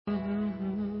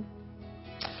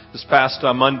This past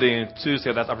Monday and Tuesday,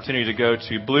 I had that opportunity to go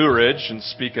to Blue Ridge and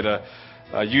speak at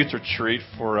a youth retreat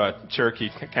for a Cherokee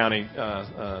County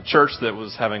church that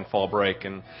was having fall break.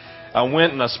 And I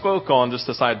went and I spoke on just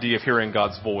this idea of hearing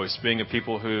God's voice, being a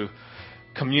people who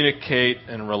communicate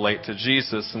and relate to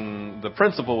Jesus. And the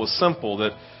principle was simple,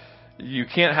 that you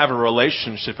can't have a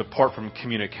relationship apart from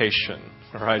communication.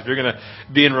 All right? If you're going to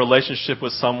be in a relationship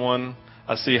with someone,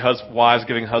 I see wives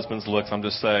giving husbands looks. I'm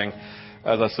just saying,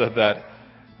 as I said that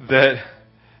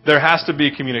there has to be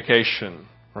communication,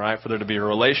 right, for there to be a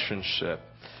relationship.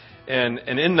 And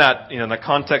in that, in the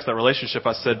context of that relationship,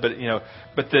 I said,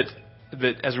 but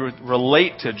that as we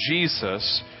relate to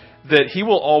Jesus, that He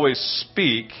will always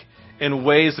speak in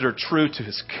ways that are true to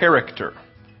His character,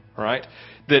 right?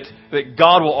 That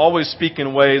God will always speak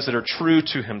in ways that are true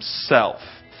to Himself.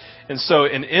 And so,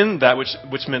 in that,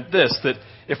 which meant this, that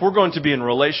if we're going to be in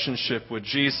relationship with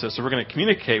Jesus, or we're going to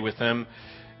communicate with Him,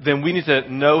 then we need to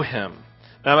know Him.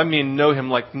 Now, I mean know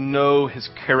Him like know His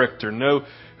character, know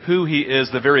who He is,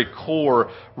 the very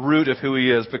core root of who He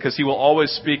is, because He will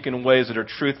always speak in ways that are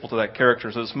truthful to that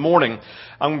character. So this morning,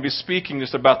 I'm going to be speaking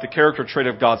just about the character trait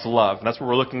of God's love. And that's what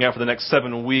we're looking at for the next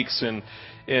 7 weeks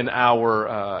in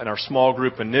our small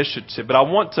group initiative. But I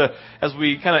want to, as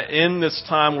we kind of end this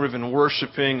time where we've been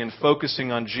worshiping and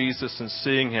focusing on Jesus and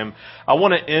seeing Him, I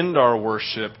want to end our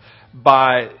worship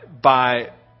by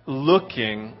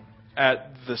looking at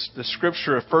the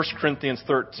scripture of 1 Corinthians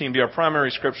 13, be our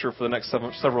primary scripture for the next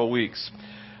several weeks.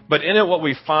 But in it, what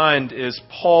we find is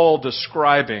Paul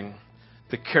describing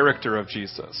the character of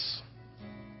Jesus.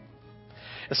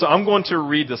 And so I'm going to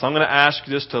read this. I'm going to ask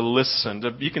you just to listen.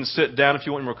 You can sit down if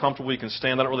you want, more comfortable. You can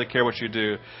stand. I don't really care what you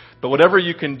do. But whatever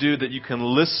you can do, that you can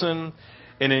listen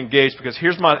and engage. Because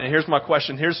here's my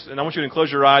question. And I want you to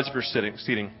close your eyes if you're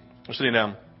sitting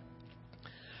down.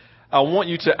 I want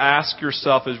you to ask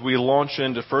yourself as we launch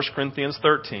into 1 Corinthians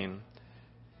 13,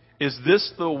 is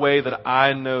this the way that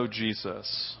I know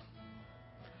Jesus?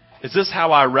 Is this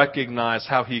how I recognize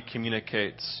how He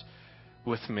communicates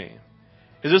with me?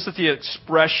 Is this the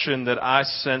expression that I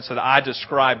sense, that I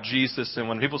describe Jesus in?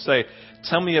 When people say,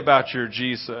 tell me about your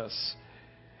Jesus,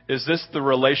 is this the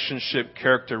relationship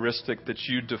characteristic that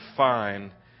you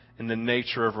define in the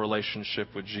nature of relationship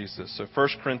with Jesus? So 1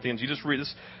 Corinthians, you just read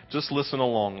this, just listen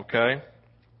along, okay?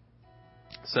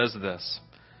 It says this: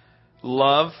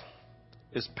 love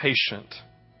is patient,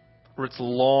 or it's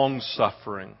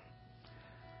long-suffering.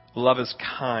 Love is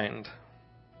kind.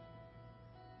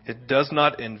 It does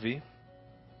not envy.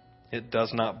 It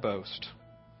does not boast.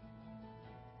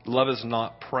 Love is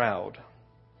not proud.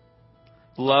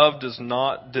 Love does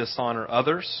not dishonor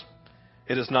others.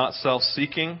 It is not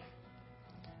self-seeking.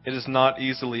 It is not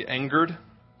easily angered.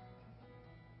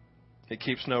 It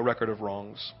keeps no record of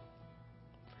wrongs.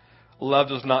 Love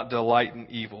does not delight in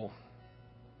evil,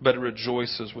 but it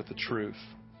rejoices with the truth.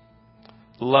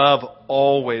 Love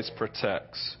always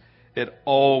protects. It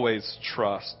always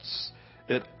trusts.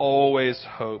 It always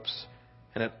hopes.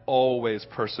 And it always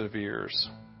perseveres.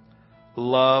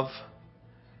 Love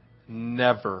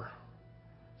never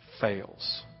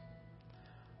fails.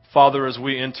 Father, as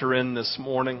we enter in this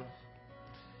morning,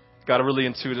 God, really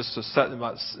into this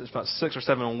about 6 or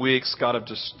 7 weeks, God, of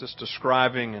just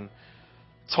describing and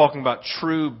talking about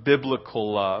true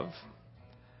biblical love.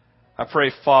 I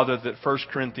pray, Father, that 1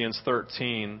 Corinthians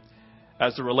 13,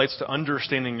 as it relates to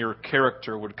understanding your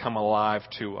character, would come alive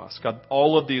to us. God,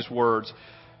 all of these words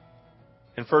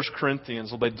in 1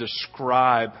 Corinthians, they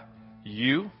describe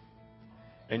you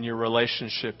and your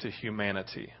relationship to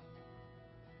humanity.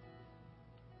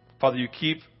 Father, you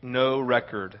keep no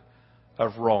record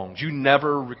of wrongs. You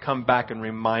never come back and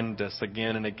remind us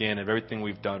again and again of everything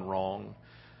we've done wrong.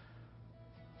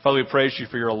 Father, we praise you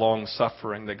for your long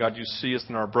suffering, that God, you see us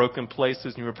in our broken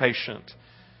places and you are patient.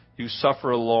 You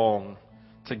suffer long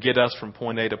to get us from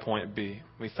point A to point B.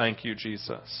 We thank you,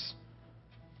 Jesus.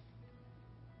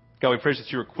 God, we praise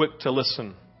that you were quick to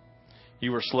listen.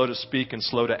 You were slow to speak and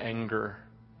slow to anger.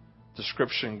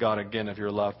 Description, God, again, of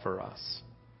your love for us.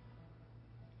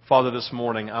 Father, this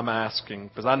morning I'm asking,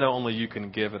 because I know only you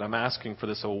can give it, I'm asking for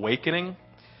this awakening,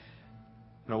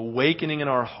 an awakening in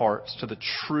our hearts to the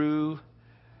true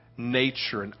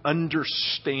nature and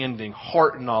understanding,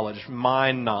 heart knowledge,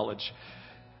 mind knowledge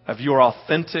of your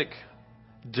authentic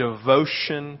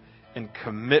devotion and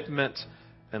commitment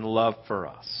and love for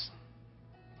us.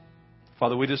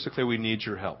 Father, we just declare we need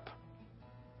your help.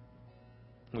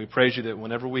 And we praise you that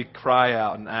whenever we cry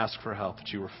out and ask for help, that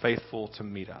you are faithful to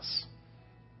meet us.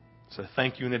 So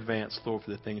thank you in advance, Lord,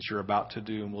 for the things you're about to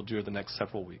do and will do in the next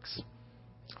several weeks.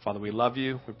 Father, we love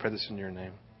you. We pray this in your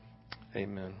name.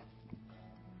 Amen.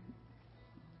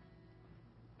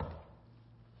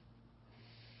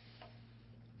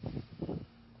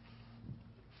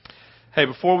 Hey,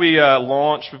 before we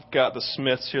launch, we've got the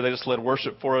Smiths here. They just led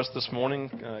worship for us this morning,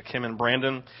 Kim and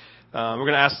Brandon. We're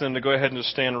going to ask them to go ahead and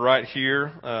just stand right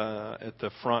here at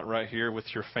the front right here with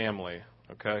your family.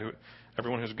 Okay?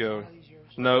 Everyone who's go.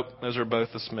 Nope, those are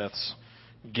both the Smiths.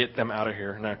 Get them out of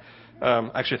here. No.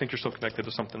 Actually, I think you're still connected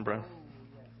to something, bro.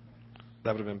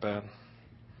 That would have been bad.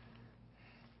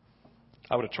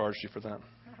 I would have charged you for that.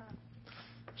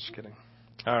 Just kidding.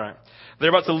 All right. They're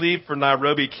about to leave for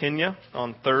Nairobi, Kenya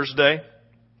on Thursday.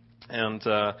 And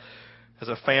as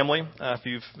a family, if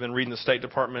you've been reading the State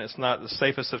Department, it's not the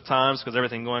safest of times because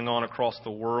everything going on across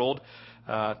the world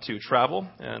to travel.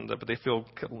 But they feel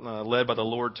led by the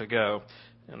Lord to go.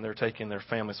 And they're taking their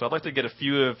family. So I'd like to get a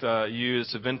few of you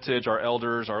as a vintage, our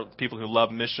elders, our people who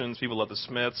love missions, people who love the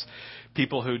Smiths,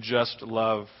 people who just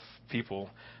love people,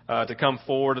 to come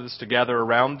forward and to gather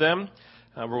around them.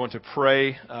 We're going to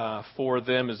pray for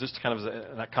them. Is this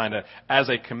as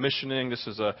a commissioning?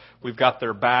 We've got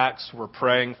their backs. We're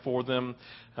praying for them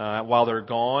while they're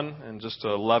gone and just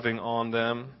loving on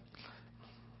them.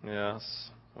 Yes,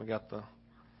 we got all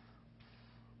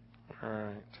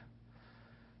right.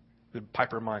 Did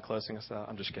Piper mind closing us out?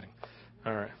 I'm just kidding.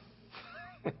 All right.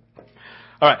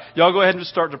 All right. Y'all go ahead and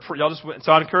just start to pray.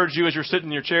 So I'd encourage you as you're sitting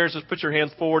in your chairs, just put your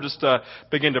hands forward. Just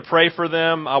begin to pray for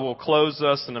them. I will close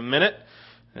us in a minute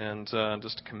and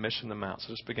just commission them out. So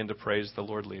just begin to pray as the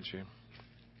Lord leads you.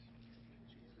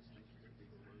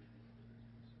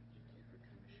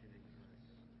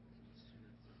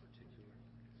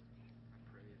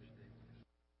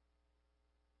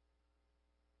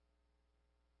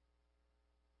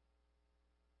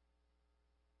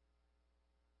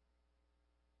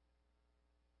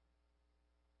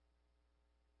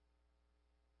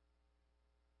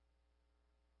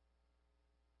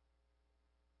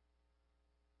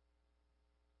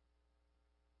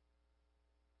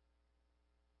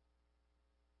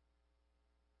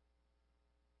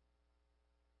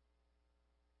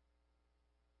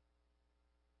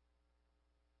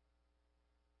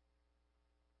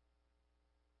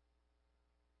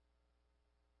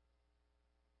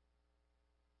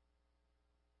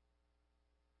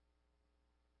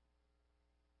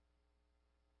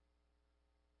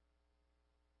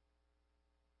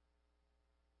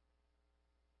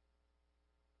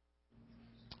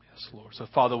 Yes, Lord. So,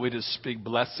 Father, we just speak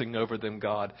blessing over them,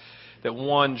 God. That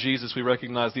one, Jesus, we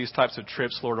recognize these types of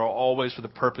trips, Lord, are always for the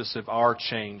purpose of our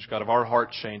change, God, of our heart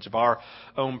change, of our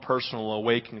own personal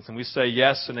awakenings. And we say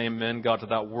yes and amen, God, to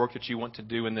that work that you want to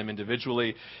do in them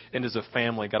individually and as a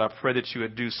family. God, I pray that you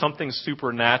would do something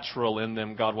supernatural in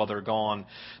them, God, while they're gone.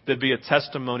 That'd be a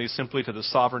testimony simply to the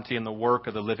sovereignty and the work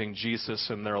of the living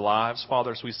Jesus in their lives,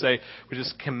 Father. So we say, we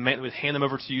hand them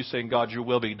over to you, saying, God, your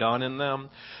will be done in them.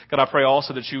 God, I pray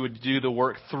also that you would do the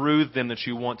work through them that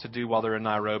you want to do while they're in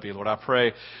Nairobi, Lord. I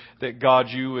pray that, God,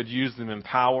 you would use them in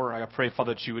power. I pray,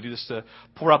 Father, that you would do this to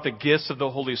pour out the gifts of the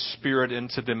Holy Spirit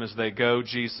into them as they go,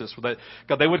 Jesus. That,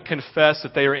 God, they would confess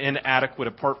that they are inadequate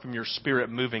apart from your Spirit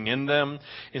moving in them.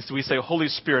 And so we say, Holy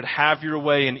Spirit, have your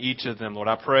way in each of them, Lord.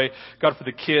 I pray, God, for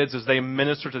the kids as they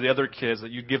minister to the other kids,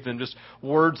 that you give them just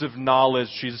words of knowledge,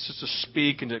 Jesus, just to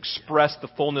speak and to express the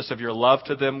fullness of your love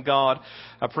to them, God.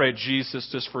 I pray, Jesus,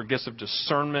 just for gifts of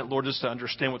discernment, Lord, just to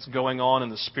understand what's going on in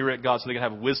the Spirit, God, so they can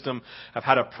have wisdom of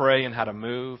how to pray and how to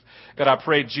move. God, I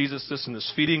pray, Jesus, just in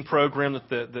this feeding program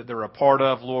that they're a part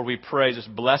of, Lord, we pray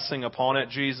just blessing upon it,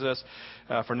 Jesus,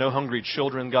 for No Hungry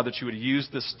Children, God, that you would use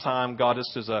this time, God,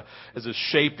 just as a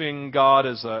shaping, God,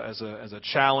 as a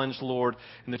challenge, Lord,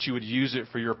 and that you would use it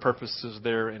for your purposes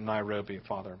there in Nairobi,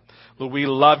 Father. Lord, we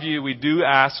love you. We do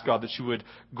ask, God, that you would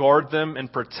guard them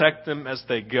and protect them as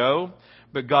they go,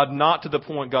 but God, not to the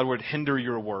point, God, where it hinder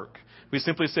your work. We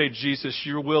simply say, Jesus,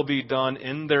 your will be done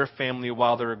in their family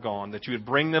while they're gone, that you would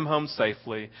bring them home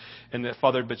safely, and that,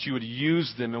 Father, but you would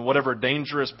use them in whatever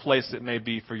dangerous place it may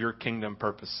be for your kingdom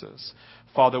purposes.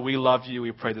 Father, we love you.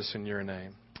 We pray this in your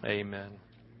name. Amen.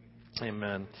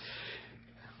 Amen.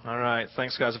 All right.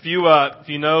 Thanks, guys. If you don't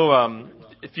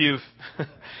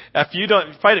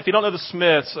know the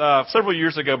Smiths, several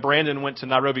years ago, Brandon went to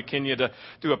Nairobi, Kenya to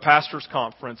do a pastor's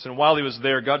conference. And while he was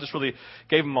there, God just really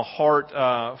gave him a heart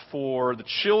for the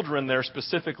children there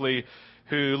specifically,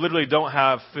 who literally don't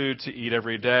have food to eat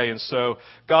every day. And so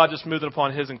God just moved it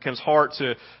upon his and Kim's heart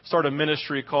to start a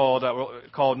ministry called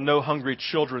No Hungry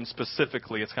Children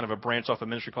specifically. It's kind of a branch off a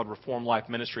ministry called Reform Life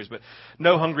Ministries. But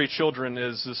No Hungry Children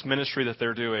is this ministry that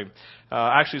they're doing.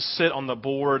 I actually sit on the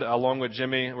board along with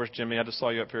Jimmy. Where's Jimmy? I just saw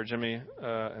you up here, Jimmy.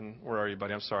 And where are you,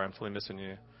 buddy? I'm sorry. I'm totally missing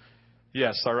you.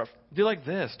 Yes, sorry. Do like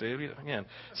this, dude. Again.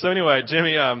 So anyway,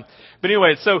 Jimmy.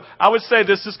 So I would say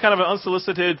this is kind of an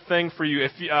unsolicited thing for you.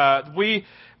 If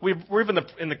we're even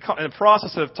in the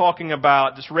process of talking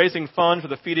about just raising funds for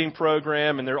the feeding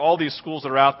program, and there are all these schools that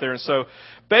are out there. And so,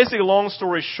 basically, long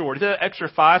story short, he did an extra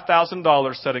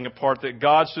 $5,000 setting apart that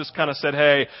God's just kind of said,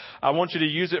 hey, I want you to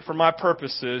use it for my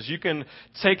purposes. You can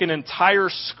take an entire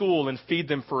school and feed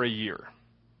them for a year.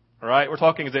 All right? We're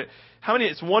talking, how many?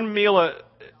 It's one meal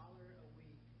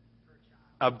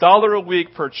 $1 a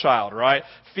week per child, right?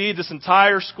 Feed this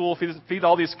entire school, feed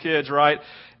all these kids, right?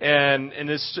 And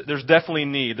there's definitely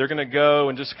need. They're going to go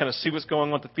and just kind of see what's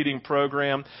going on with the feeding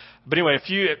program. But anyway,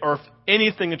 if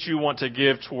anything that you want to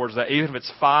give towards that, even if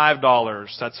it's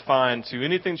 $5, that's fine too.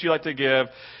 Anything that you like to give,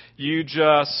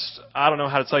 I don't know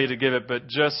how to tell you to give it, but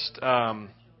just,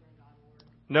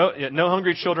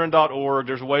 nohungrychildren.org.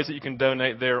 There's ways that you can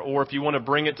donate there. Or if you want to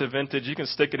bring it to Vintage, you can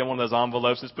stick it in one of those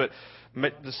envelopes. But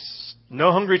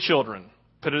No Hungry Children.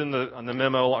 Put it on the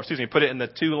memo, put it in the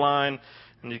 2 line,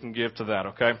 and you can give to that,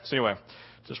 okay? So anyway,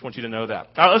 just want you to know that.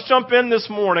 All right, let's jump in this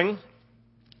morning.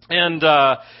 And,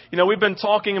 we've been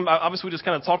talking about, obviously we just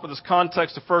kind of talked about this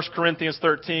context of 1 Corinthians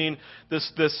 13,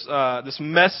 this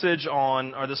message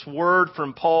on, or this word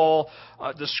from Paul,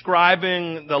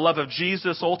 describing the love of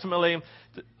Jesus ultimately.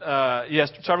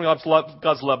 Describing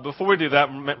God's love. Before we do that,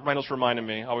 Randall's reminded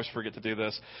me, I always forget to do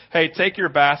this. Hey, take your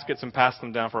baskets and pass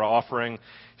them down for our offering.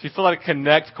 If you fill out a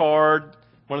Connect card,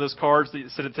 one of those cards that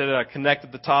said Connect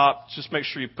at the top, just make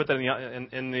sure you put that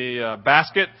in the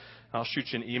basket. I'll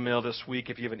shoot you an email this week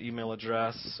if you have an email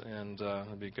address, and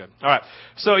that'd be good. All right.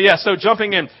 So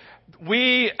jumping in.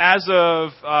 We, as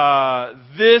of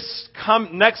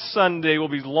next Sunday, will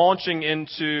be launching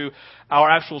into our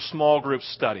actual small group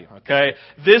study, okay?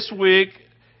 This week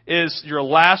is your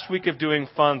last week of doing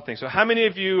fun things. So how many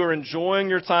of you are enjoying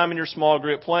your time in your small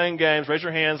group, playing games? Raise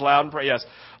your hands loud and pray. Yes.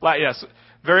 Yes.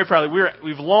 Very proudly.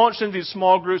 We've launched into these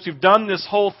small groups. We've done this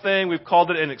whole thing. We've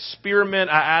called it an experiment.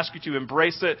 I ask you to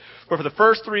embrace it. But for the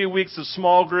first 3 weeks of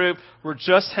small group, we're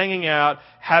just hanging out,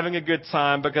 having a good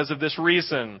time because of this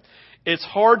reason. It's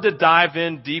hard to dive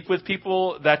in deep with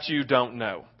people that you don't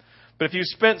know. But if you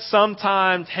spent some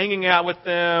time hanging out with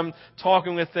them,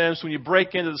 talking with them, so when you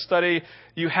break into the study,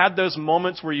 you had those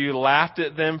moments where you laughed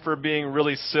at them for being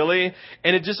really silly,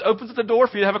 and it just opens up the door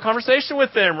for you to have a conversation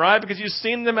with them, right? Because you've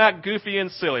seen them act goofy and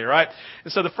silly, right?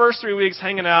 And so the first 3 weeks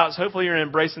hanging out, so hopefully you're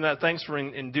embracing that. Thanks for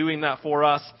in doing that for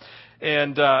us.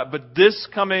 And but this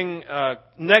coming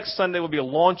next Sunday will be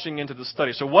launching into the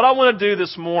study. So what I want to do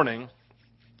this morning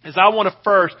is I just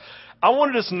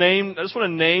want to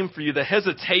name for you the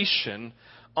hesitation,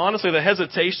 honestly, the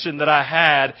hesitation that I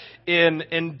had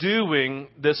in doing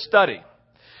this study.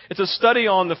 It's a study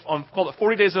called it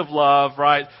 40 Days of Love,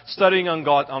 right? Studying on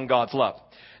God's love.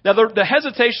 Now, the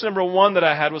hesitation number one that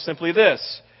I had was simply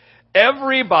this.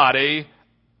 Everybody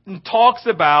talks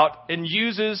about and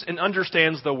uses and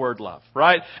understands the word love,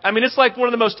 right? I mean, it's like one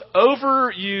of the most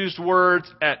overused words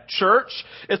at church.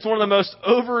 It's one of the most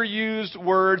overused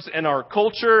words in our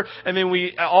culture. I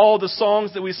mean, all the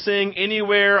songs that we sing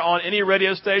anywhere on any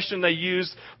radio station, they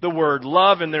use the word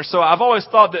love in there. So I've always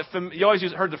thought that you always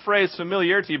heard the phrase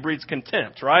familiarity breeds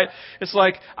contempt, right? It's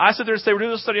like I sit there and say, we're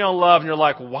doing a study on love, and you're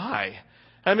like, why?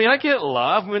 I mean, I get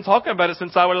love. We've been talking about it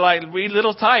since I would read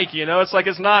Little Tyke, It's like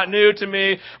it's not new to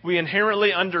me. We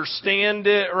inherently understand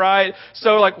it, right?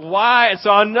 So why? And so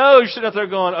I know you're sitting out there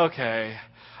going, okay,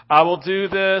 I will do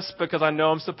this because I know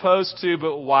I'm supposed to,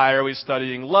 but why are we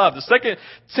studying love? The second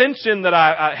hesitation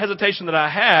that I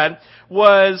had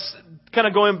was kind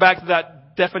of going back to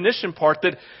that definition part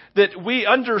that we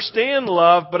understand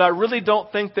love, but I really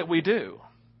don't think that we do.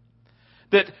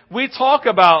 That we talk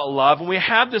about love and we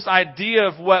have this idea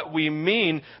of what we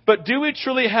mean, but do we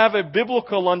truly have a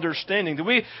biblical understanding? Do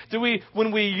we,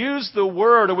 when we use the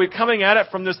word, are we coming at it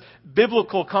from this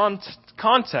biblical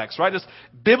context, right? This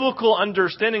biblical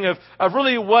understanding of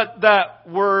really what that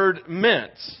word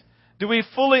meant. Do we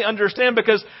fully understand?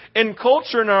 Because in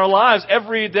culture in our lives,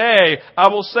 every day, I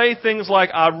will say things like,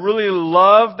 I really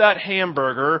love that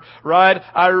hamburger, right?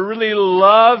 I really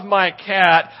love my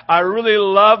cat. I really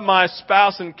love my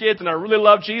spouse and kids, and I really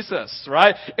love Jesus,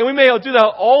 right? And we may do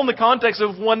that all in the context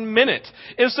of 1 minute.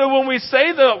 And so when we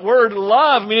say the word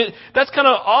love, I mean, that's kind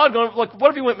of odd. What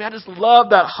if you went, man, I just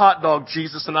love that hot dog,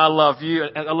 Jesus, and I love you,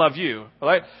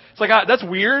 right? It's like, that's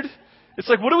weird. It's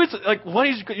like, what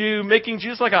are you making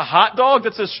Jesus like a hot dog?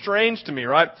 That's just strange to me,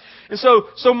 right? And so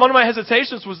one of my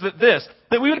hesitations was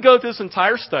that we would go through this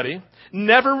entire study,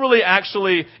 never really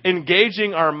actually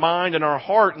engaging our mind and our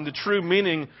heart in the true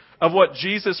meaning of what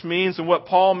Jesus means and what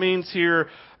Paul means here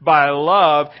by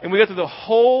love. And we get through the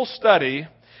whole study,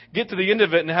 get to the end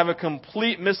of it, and have a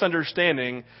complete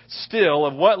misunderstanding still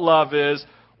of what love is,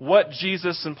 what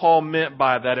Jesus and Paul meant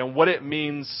by that and what it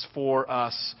means for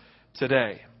us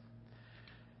today.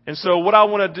 And so what I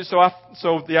want to do,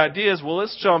 so the idea is, well,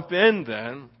 let's jump in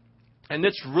then and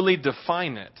let's really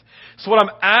define it. So what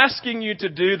I'm asking you to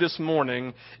do this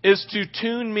morning is to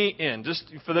tune me in. Just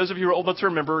for those of you who are old enough to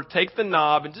remember, take the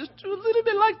knob and just do a little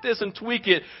bit like this and tweak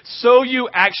it so you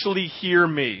actually hear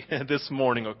me this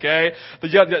morning, okay?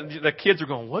 The kids are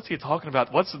going, what's he talking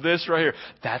about? What's this right here?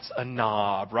 That's a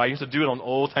knob, right? You have to do it on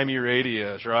old-timey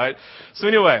radios, right? So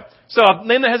anyway, so I've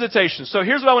named the hesitation. So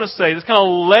here's what I want to say. It's kind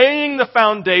of laying the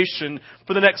foundation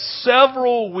for the next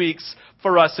several weeks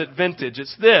for us at Vintage.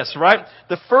 It's this, right?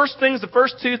 The first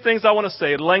two things I want to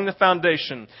say, laying the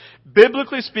foundation.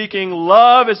 Biblically speaking,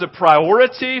 love is a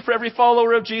priority for every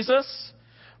follower of Jesus.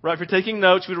 Right? If you're taking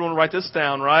notes, we want to write this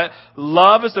down, right?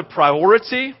 Love is a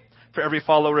priority for every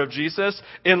follower of Jesus.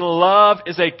 And love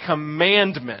is a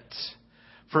commandment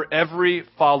for every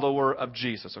follower of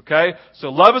Jesus, okay? So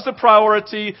love is a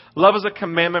priority. Love is a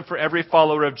commandment for every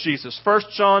follower of Jesus. 1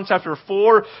 John chapter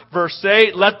 4, verse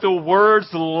 8, let the words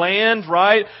land,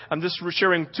 right? I'm just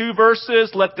sharing two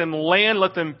verses. Let them land,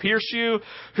 let them pierce you.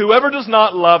 Whoever does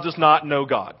not love does not know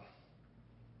God.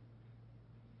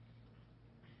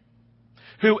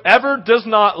 Whoever does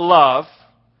not love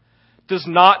does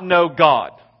not know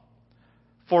God.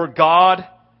 For God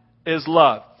is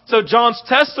love. So John's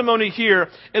testimony here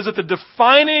is that the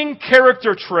defining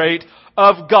character trait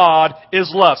of God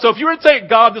is love. So if you were to take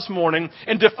God this morning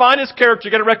and define His character,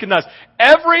 you got to recognize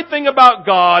everything about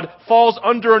God falls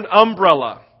under an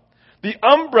umbrella. The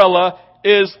umbrella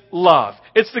is love.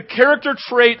 It's the character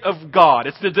trait of God.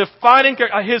 It's the defining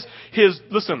character.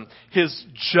 His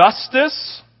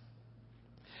justice,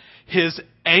 His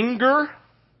anger,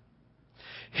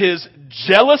 His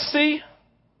jealousy,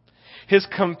 His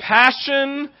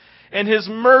compassion, and His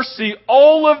mercy,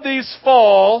 all of these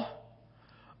fall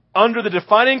under the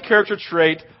defining character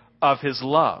trait of His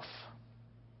love.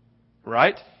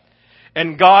 Right?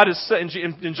 And God is,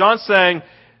 and John's saying,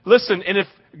 listen, and if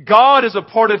God is a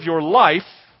part of your life,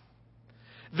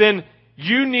 then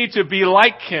you need to be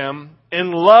like Him, and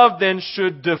love then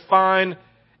should define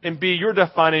and be your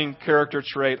defining character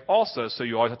trait also. So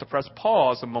you always have to press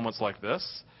pause in moments like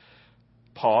this.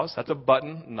 Pause. That's a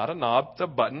button, not a knob. It's a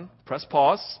button. Press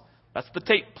pause. That's the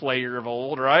tape player of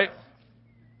old, right?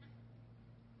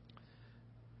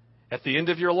 At the end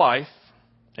of your life,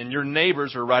 and your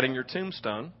neighbors are writing your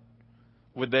tombstone,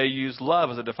 would they use love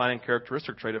as a defining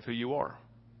characteristic trait of who you are?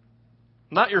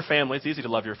 Not your family. It's easy to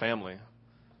love your family.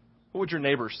 What would your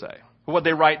neighbors say? What would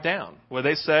they write down? Would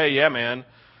they say, yeah, man,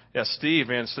 Steve,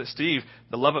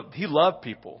 he loved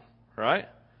people, right?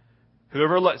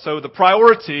 So the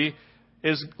priority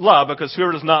is love, because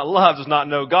whoever does not love does not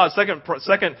know God. Second,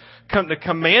 the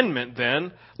commandment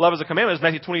then, love is a commandment, is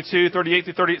Matthew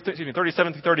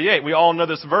 37 through 38. We all know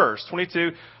this verse, 22,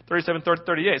 37,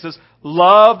 38. It says,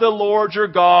 love the Lord your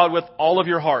God with all of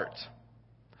your heart,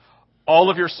 all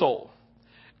of your soul,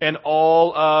 and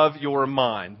all of your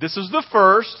mind. This is the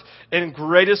first and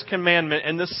greatest commandment,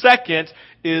 and the second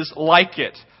is like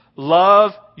it.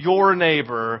 Love your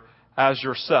neighbor as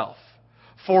yourself.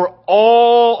 For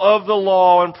all of the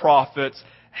law and prophets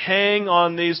hang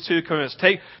on these two commandments.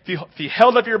 If you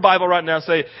held up your Bible right now,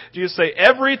 Jesus say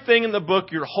everything in the book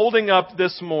you're holding up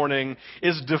this morning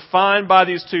is defined by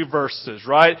these two verses,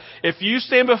 right? If you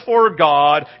stand before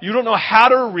God, you don't know how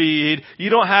to read, you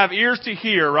don't have ears to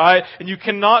hear, right? And you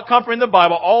cannot comprehend the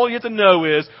Bible. All you have to know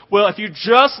is, well, if you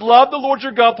just love the Lord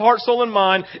your God, with heart, soul, and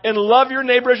mind, and love your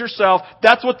neighbor as yourself,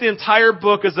 that's what the entire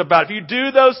book is about. If you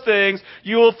do those things,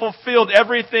 you will have fulfilled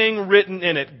everything written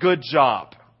in it. Good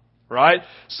job. Right?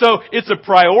 So it's a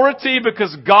priority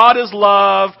because God is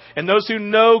love, and those who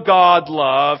know God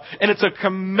love, and it's a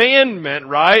commandment,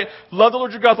 right? Love the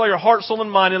Lord your God with all your heart, soul, and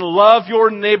mind, and love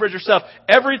your neighbor as yourself.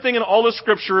 Everything in all of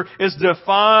Scripture is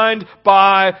defined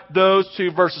by those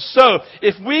two verses. So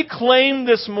if we claim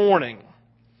this morning,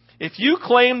 if you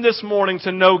claim this morning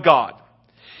to know God,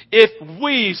 if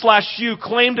you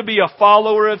claim to be a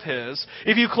follower of His,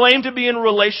 if you claim to be in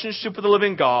relationship with the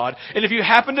living God, and if you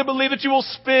happen to believe that you will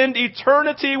spend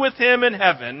eternity with Him in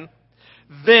heaven,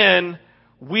 then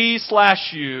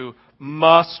you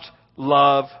must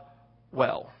love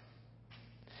well.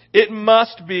 It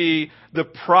must be the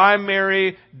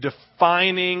primary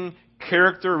defining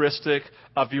characteristic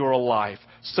of your life,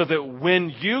 so that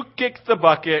when you kick the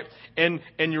bucket and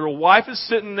your wife is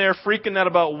sitting there freaking out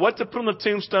about what to put on the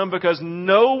tombstone because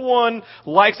no one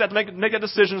likes that to make a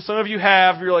decision. Some of you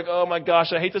have. You're like, oh my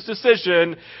gosh, I hate this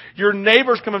decision. Your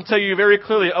neighbors come and tell you very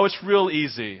clearly, oh, it's real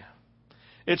easy.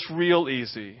 It's real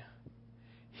easy.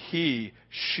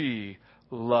 She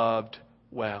loved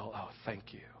well. Oh,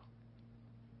 thank you.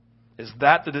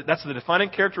 That's the defining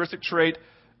characteristic trait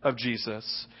of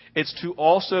Jesus. It's to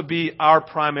also be our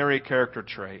primary character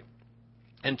trait.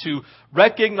 And to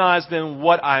recognize then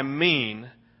what I mean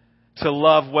to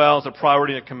love well as a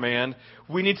priority and a command,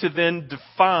 we need to then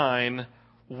define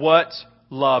what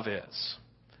love is.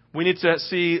 We need to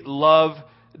see love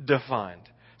defined.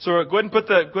 So go ahead and put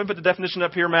the definition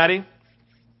up here, Maddie.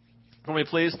 For me,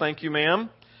 please. Thank you, ma'am.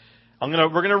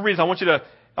 We're gonna read. I'm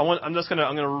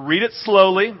gonna read it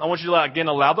slowly. I want you to again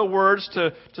allow the words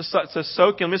to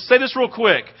soak in. Let me say this real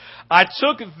quick. I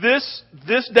took this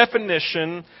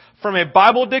definition from a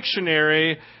Bible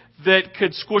dictionary that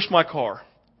could squish my car.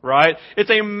 Right?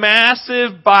 It's a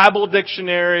massive Bible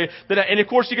dictionary and of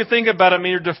course you can think about it. I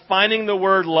mean, you're defining the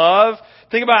word love.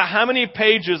 Think about how many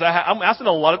pages I'm spending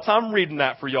a lot of time reading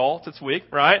that for y'all this week,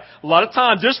 right? A lot of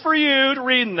time just for you to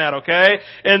reading that, okay?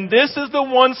 And this is the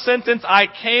one sentence I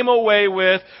came away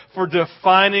with for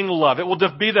defining love. It will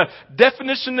be the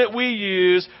definition that we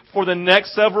use for the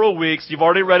next several weeks. You've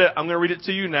already read it. I'm going to read it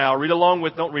to you now.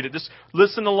 Don't read it. Just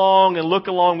listen along and look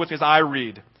along with as I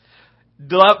read.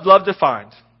 Love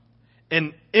defined.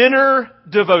 An inner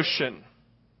devotion.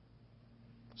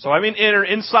 So I mean inner,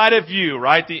 inside of you,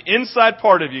 right? The inside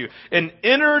part of you. An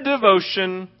inner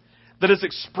devotion that is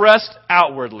expressed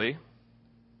outwardly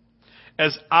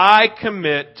as I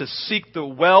commit to seek the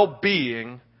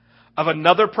well-being of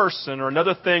another person or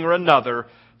another thing or another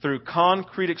through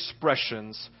concrete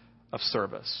expressions of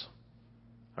service.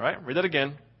 All right, read that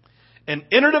again. An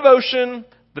inner devotion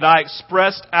that I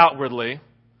expressed outwardly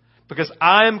because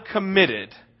I am committed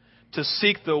to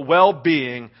seek the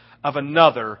well-being of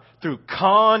another through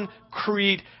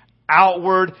concrete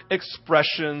outward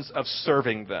expressions of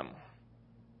serving them.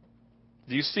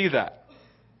 Do you see that?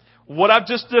 What I've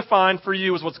just defined for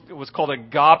you is what's called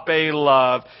agape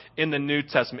love in the New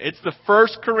Testament. It's the 1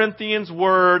 Corinthians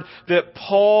word that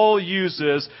Paul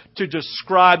uses to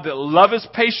describe that love is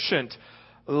patient,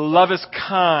 love is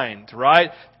kind,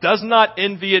 right? Does not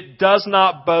envy, it does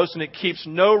not boast, and it keeps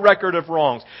no record of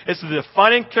wrongs. It's the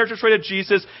defining character trait of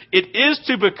Jesus. It is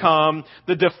to become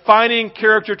the defining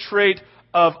character trait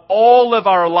of all of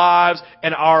our lives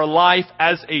and our life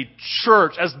as a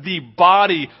church, as the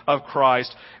body of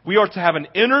Christ. We are to have an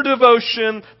inner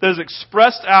devotion that is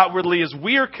expressed outwardly as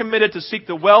we are committed to seek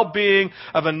the well-being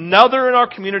of another in our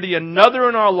community, another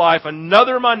in our life,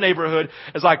 another in my neighborhood,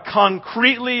 as I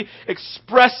concretely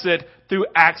express it through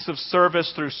acts of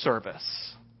service, through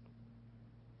service.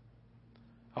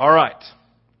 All right.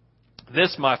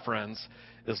 This, my friends,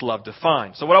 is love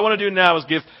defined. So what I want to do now is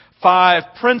give 5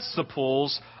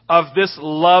 principles of this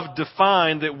love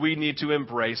defined that we need to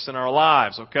embrace in our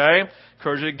lives, okay?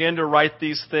 Encourage you again to write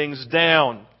these things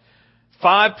down.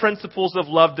 5 principles of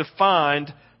love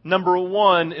defined. Number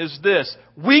 1 is this.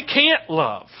 We can't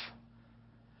love.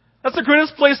 That's the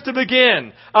greatest place to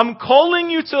begin. I'm calling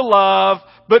you to love,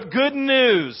 but good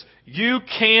news, you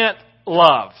can't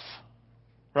love.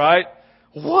 Right?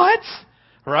 What?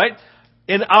 Right?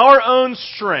 In our own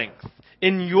strength,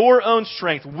 in your own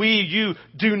strength, you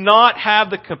do not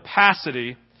have the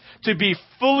capacity to be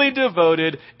fully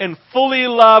devoted and fully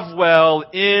love well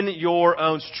in your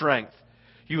own strength.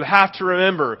 You have to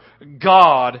remember,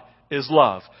 God is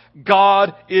love.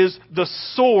 God is the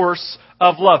source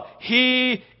of love.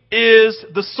 He is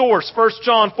the source. 1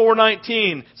 John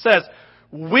 4:19 says,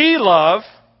 we love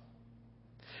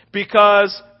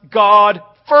because God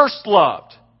first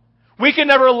loved. We can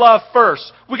never love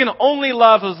first. We can only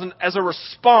love as a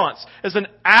response, as an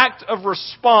act of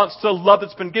response to love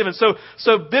that's been given.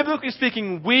 So biblically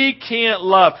speaking, we can't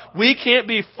love. We can't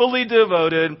be fully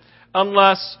devoted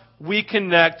unless we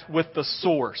connect with the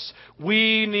source.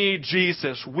 We need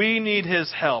Jesus. We need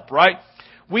His help, right?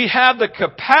 We have the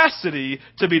capacity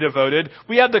to be devoted.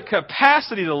 We have the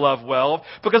capacity to love well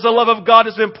because the love of God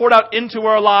has been poured out into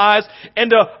our lives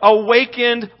and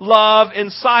awakened love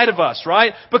inside of us,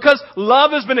 right? Because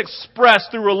love has been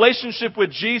expressed through relationship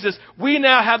with Jesus, we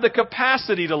now have the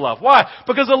capacity to love. Why?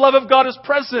 Because the love of God is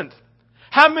present.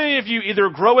 How many of you, either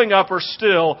growing up or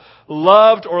still,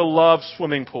 loved or love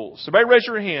swimming pools? Everybody raise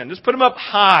your hand. Just put them up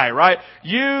high, right?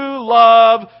 You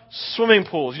love swimming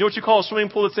pools. You know what you call a swimming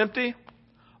pool that's empty?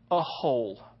 A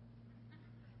hole.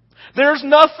 There's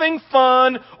nothing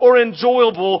fun or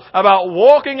enjoyable about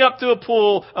walking up to a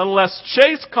pool unless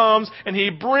Chase comes and he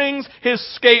brings his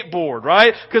skateboard,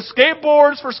 right? Because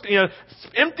skateboards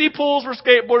empty pools for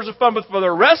skateboarders are fun, but for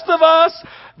the rest of us,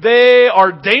 they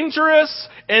are dangerous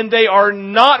and they are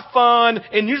not fun,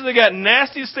 and usually got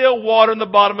nasty stale water in the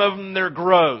bottom of them and they're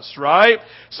gross, right?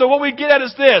 So what we get at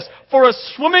is this: for a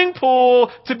swimming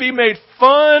pool to be made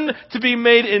fun, to be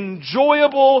made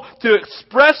enjoyable, to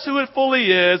express who it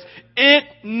fully is, it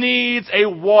needs a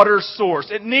water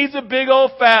source. It needs a big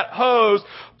old fat hose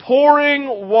pouring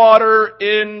water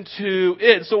into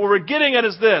it. So what we're getting at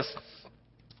is this: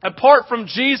 apart from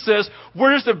Jesus,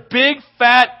 we're just a big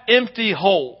fat empty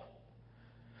hole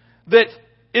that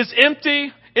is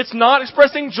empty. It's not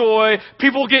expressing joy.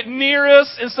 People get near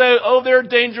us and say, oh, they're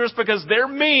dangerous because they're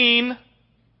mean.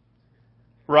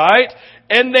 Right?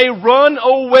 And they run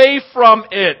away from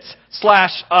it /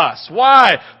 us.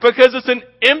 Why? Because it's an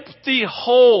empty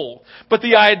hole. But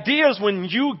the idea is when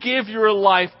you give your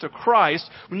life to Christ,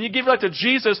 when you give your life to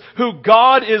Jesus, who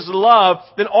God is love,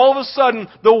 then all of a sudden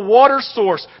the water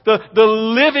source, the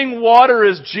living water,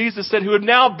 as Jesus said, who would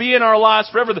now be in our lives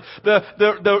forever,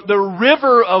 the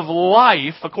river of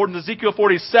life, according to Ezekiel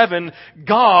 47,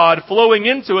 God flowing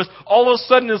into us, all of a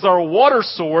sudden is our water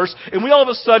source, and we all of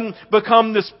a sudden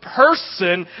become this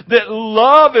person that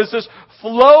love is just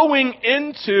flowing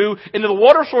into, and the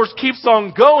water source keeps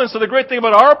on going. So the great thing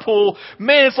about our pool,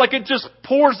 man, it's like it just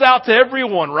pours out to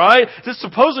everyone, right? It's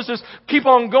supposed to just keep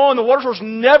on going. The water source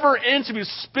never ends to be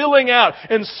spilling out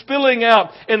and spilling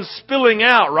out and spilling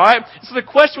out, right? So the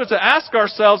question we have to ask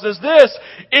ourselves is this: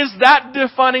 is that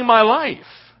defining my life?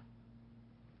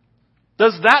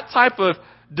 Does that type of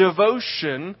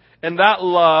devotion and that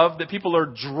love that people are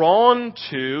drawn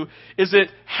to, is it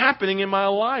happening in my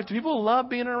life? Do people love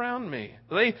being around me?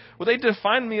 Will they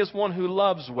define me as one who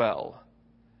loves well?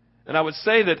 And I would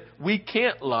say that we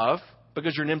can't love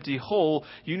because you're an empty hole.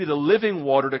 You need a living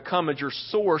water to come as your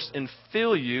source and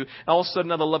fill you. And all of a sudden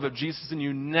now the love of Jesus in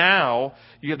you. Now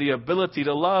you have the ability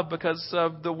to love because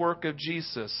of the work of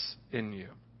Jesus in you.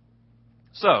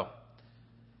 So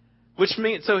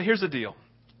here's the deal.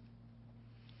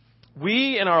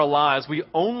 We in our lives, we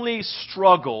only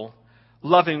struggle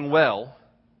loving well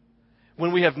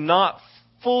when we have not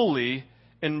fully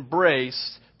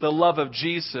embraced the love of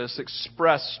Jesus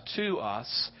expressed to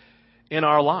us in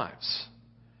our lives.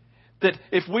 That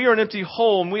if we are an empty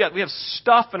hole and we have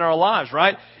stuff in our lives,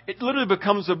 right? It literally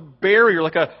becomes a barrier,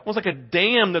 almost like a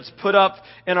dam that's put up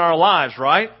in our lives,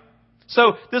 right?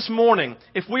 So this morning,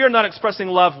 if we are not expressing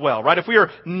love well, right? If we are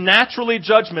naturally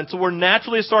judgmental, we're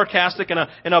naturally sarcastic in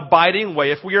a biting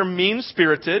way, if we are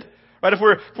mean-spirited, right? If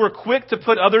we're quick to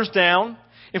put others down,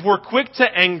 if we're quick to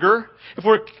anger, if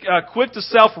we're quick to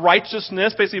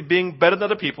self-righteousness, basically being better than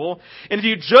other people, and if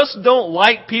you just don't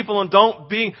like people and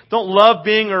don't love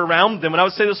being around them, and I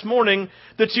would say this morning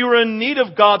that you are in need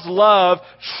of God's love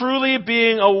truly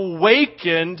being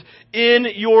awakened in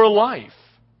your life.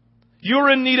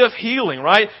 You're in need of healing,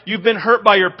 right? You've been hurt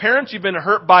by your parents. You've been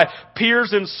hurt by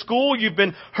peers in school. You've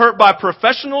been hurt by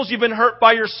professionals. You've been hurt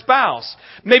by your spouse.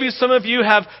 Maybe some of you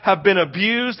have been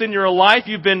abused in your life.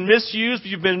 You've been misused.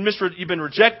 You've been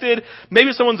rejected.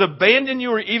 Maybe someone's abandoned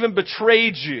you or even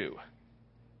betrayed you.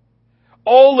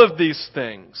 All of these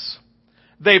things,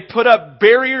 they put up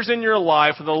barriers in your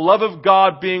life for the love of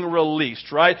God being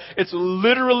released, right? It's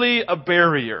literally a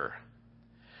barrier.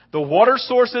 The water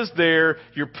source is there.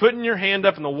 You're putting your hand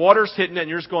up and the water's hitting it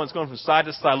and it's going from side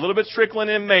to side. A little bit trickling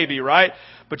in maybe, right?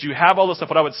 But you have all this stuff.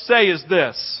 What I would say is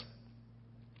this.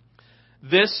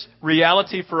 This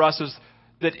reality for us is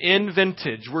that in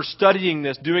Vintage, we're studying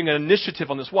this, doing an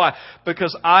initiative on this. Why?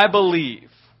 Because I believe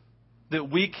that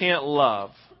we can't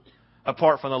love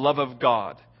apart from the love of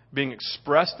God being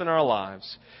expressed in our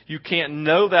lives. You can't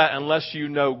know that unless you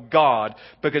know God,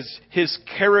 because His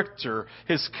character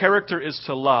is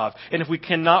to love. And if we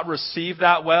cannot receive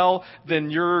that well, then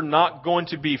you're not going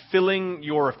to be filling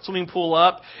your swimming pool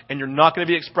up and you're not going to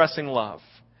be expressing love.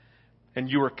 And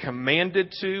you are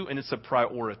commanded to, and it's a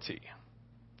priority.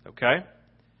 Okay?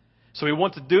 So we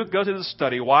want to go through this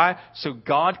study. Why? So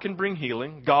God can bring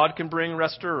healing. God can bring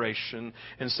restoration.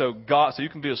 And so you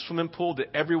can be a swimming pool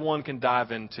that everyone can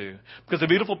dive into. Because the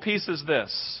beautiful piece is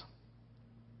this.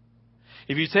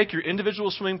 If you take your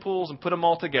individual swimming pools and put them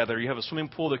all together, you have a swimming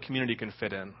pool the community can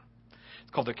fit in.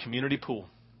 It's called the community pool.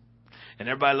 And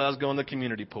everybody loves going to the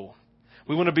community pool.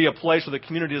 We want to be a place where the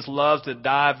community just loves to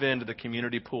dive into the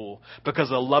community pool. Because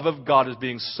the love of God is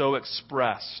being so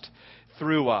expressed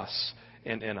through us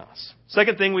and in us.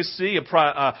 Second thing we see,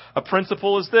 a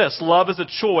principle is this. Love is a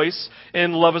choice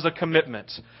and love is a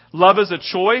commitment. Love is a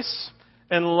choice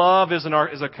and love is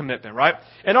a commitment, right?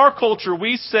 In our culture,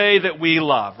 we say that we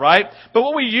love, right? But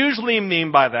what we usually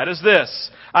mean by that is this.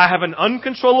 I have an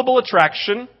uncontrollable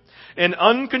attraction, an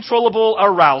uncontrollable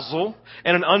arousal,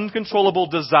 and an uncontrollable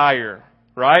desire,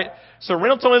 right? So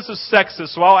Randall told me this is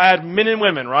sexist, so I'll add men and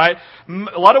women, right?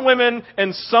 A lot of women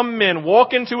and some men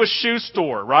walk into a shoe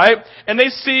store, right? And they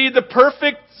see the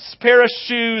perfect pair of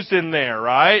shoes in there,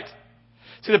 right?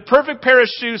 See the perfect pair of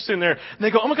shoes in there, and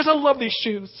they go, oh my gosh, I love these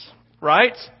shoes,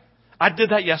 right? I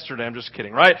did that yesterday. I'm just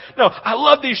kidding, right? No, I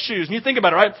love these shoes. And you think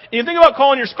about it, right? And you think about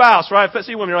calling your spouse, right? If I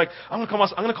see a woman, you're like, I'm going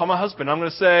to call my husband. I'm going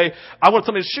to say, I want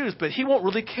some of his shoes, but he won't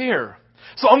really care.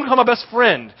 So I'm going to call my best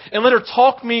friend and let her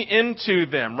talk me into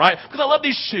them, right? Because I love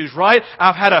these shoes, right?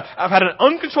 I've had an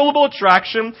uncontrollable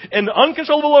attraction, an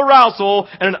uncontrollable arousal,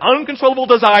 and an uncontrollable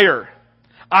desire.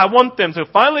 I want them. So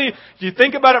finally, you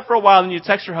think about it for a while and you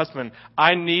text your husband,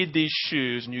 I need these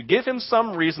shoes. And you give him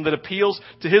some reason that appeals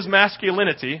to his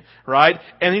masculinity, right?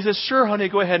 And he says, sure, honey,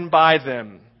 go ahead and buy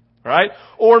them, right?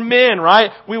 Or men,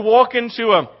 right? We walk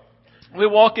into a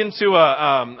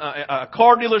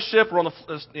car dealership. We're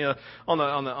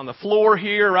on the floor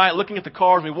here, right? Looking at the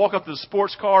cars. We walk up to the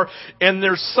sports car, and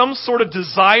there's some sort of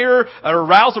desire,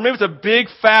 arousal. Maybe it's a big,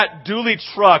 fat, dually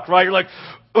truck, right? You're like,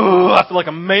 oh, I feel like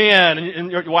a man. And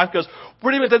your wife goes,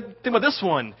 what do you think about this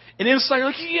one? And inside you're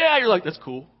like, yeah. You're like, that's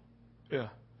cool. Yeah,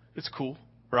 it's cool.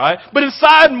 Right? But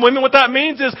inside women, what that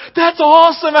means is, that's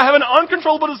awesome. I have an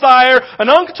uncontrollable desire, an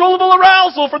uncontrollable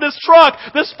arousal for this truck,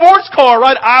 this sports car,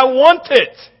 right? I want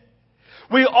it.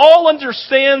 We all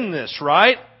understand this,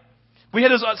 right?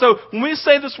 So when we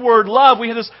say this word love, we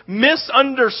have this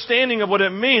misunderstanding of what it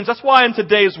means. That's why in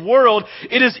today's world,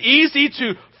 it is easy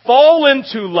to fall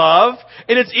into love,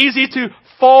 and it's easy to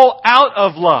fall out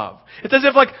of love. It's as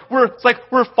if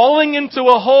we're falling into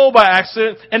a hole by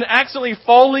accident and accidentally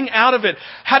falling out of it.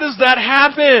 How does that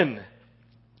happen?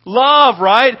 Love,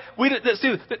 right?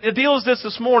 See, the deal is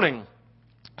this morning.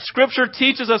 Scripture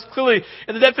teaches us clearly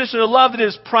in the definition of love that it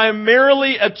is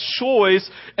primarily a choice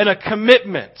and a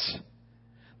commitment.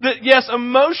 That yes,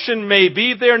 emotion may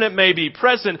be there and it may be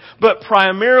present, but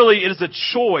primarily it is a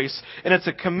choice and it's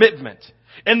a commitment.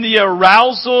 And the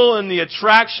arousal and the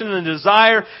attraction and the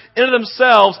desire in of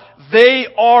themselves, they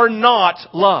are not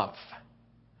love.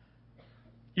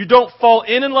 You don't fall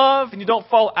in love and you don't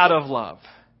fall out of love.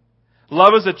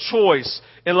 Love is a choice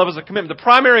and love is a commitment. The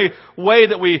primary way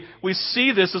that we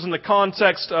see this is in the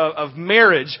context of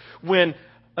marriage when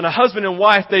a husband and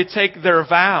wife, they take their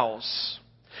vows.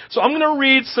 So I'm going to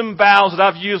read some vows that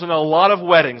I've used in a lot of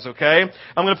weddings, okay?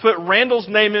 I'm going to put Randall's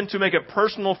name in to make it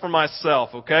personal for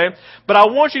myself, okay? But I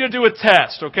want you to do a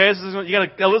test, okay? You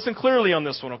got to listen clearly on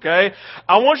this one, okay?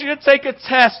 I want you to take a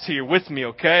test here with me,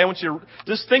 okay? I want you to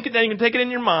just think it down. You can take it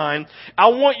in your mind. I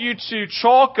want you to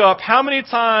chalk up how many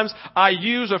times I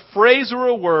use a phrase or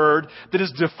a word that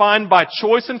is defined by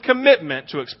choice and commitment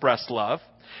to express love.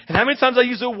 And how many times I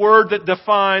use a word that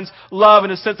defines love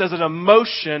in a sense as an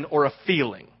emotion or a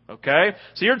feeling. Okay?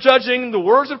 So you're judging the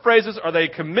words and phrases. Are they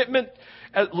commitment?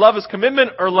 Love is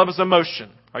commitment or love is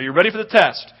emotion? Are you ready for the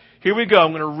test? Here we go.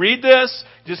 I'm going to read this.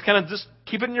 Just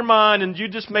keep it in your mind and you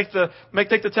just take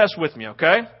the test with me,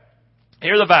 okay?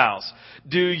 Here are the vows.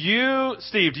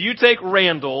 Steve, do you take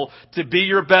Randall to be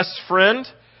your best friend,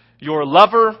 your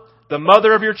lover, the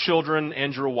mother of your children,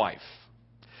 and your wife?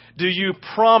 Do you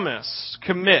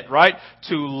commit, right,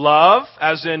 to love,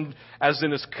 as in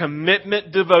this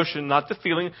commitment, devotion, not the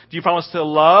feeling? Do you promise to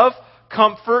love,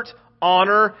 comfort,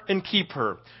 honor, and keep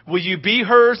her? Will you be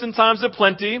hers in times of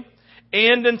plenty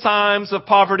and in times of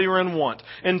poverty or in want?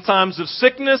 In times of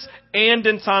sickness and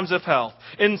in times of health?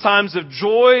 In times of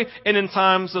joy and in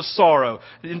times of sorrow?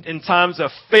 In times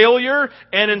of failure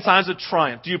and in times of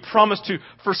triumph? Do you promise to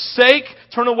forsake,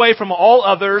 turn away from all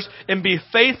others, and be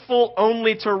faithful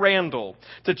only to Randall?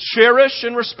 To cherish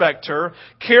and respect her,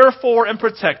 care for and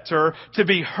protect her, to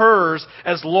be hers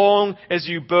as long as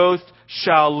you both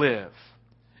shall live?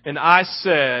 And I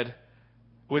said,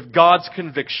 with God's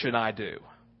conviction, I do.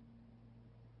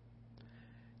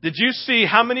 Did you see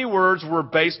how many words were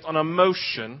based on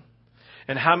emotion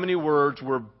and how many words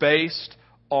were based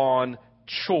on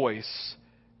choice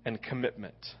and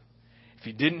commitment? If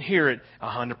you didn't hear it,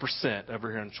 100% over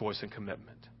here on choice and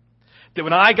commitment. That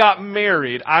when I got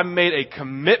married, I made a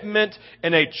commitment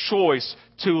and a choice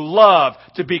to love,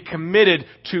 to be committed,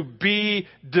 to be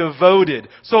devoted.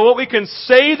 So what we can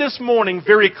say this morning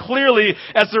very clearly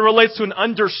as it relates to an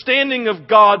understanding of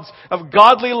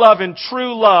godly love and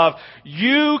true love,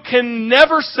 you can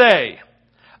never say,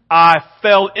 I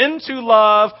fell into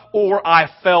love, or I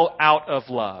fell out of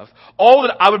love. All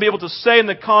that I would be able to say in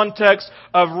the context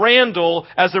of Randall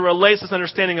as it relates to this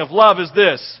understanding of love is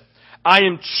this: I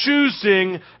am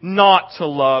choosing not to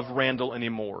love Randall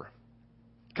anymore.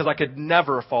 Because I could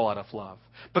never fall out of love.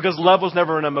 Because love was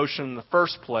never an emotion in the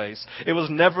first place. It was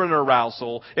never an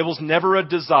arousal. It was never a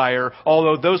desire,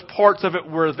 although those parts of it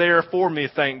were there for me,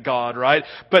 thank God, right?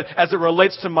 But as it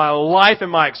relates to my life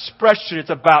and my expression, it's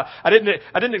about, I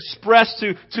didn't express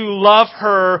to love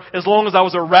her as long as I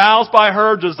was aroused by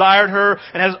her, desired her,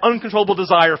 and had an uncontrollable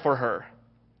desire for her.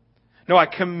 No, I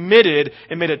committed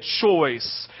and made a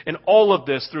choice in all of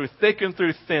this through thick and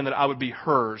through thin that I would be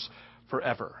hers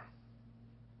forever.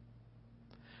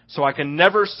 So I can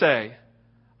never say,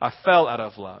 I fell out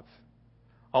of love.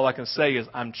 All I can say is,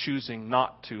 I'm choosing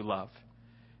not to love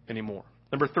anymore.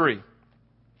 Number 3.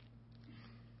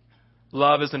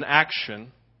 Love is an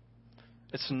action.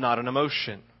 It's not an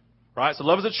emotion. Right? So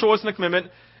love is a choice and a commitment,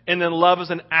 and then love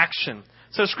is an action.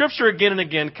 So Scripture again and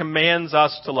again commands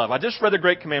us to love. I just read the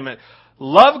great commandment.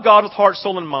 Love God with heart,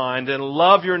 soul, and mind, and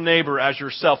love your neighbor as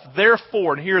yourself.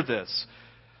 Therefore, and hear this,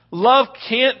 love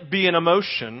can't be an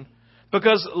emotion,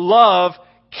 because love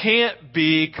can't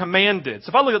be commanded. So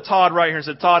if I look at Todd right here and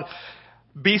said, Todd,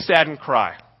 be sad and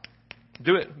cry.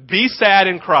 Do it. Be sad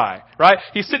and cry. Right?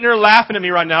 He's sitting there laughing at me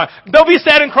right now. Don't be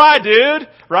sad and cry, dude.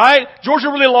 Right? Georgia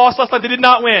really lost last night. They did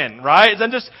not win. Right?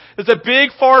 It's a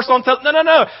big farce on television.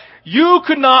 No. You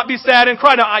could not be sad and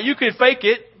cry. Now, you could fake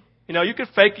it. You could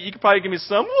fake it. You could probably give me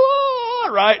some,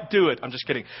 right? Do it. I'm just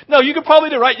kidding. No, you could probably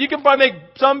do it, right? You could probably make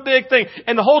some big thing.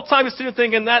 And the whole time you're sitting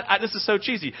thinking this is so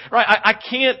cheesy, right? I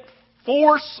can't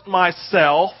force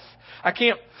myself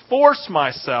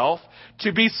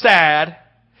to be sad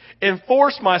and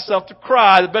force myself to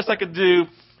cry. The best I could do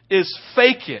is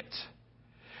fake it.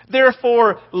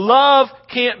 Therefore, love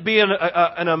can't be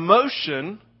an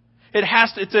emotion. It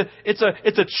has to,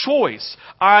 it's a choice.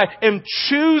 I am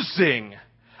choosing.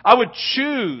 I would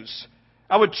choose.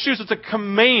 It's a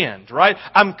command, right?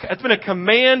 It's been a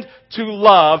command to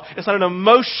love. It's not an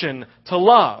emotion to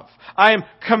love. I am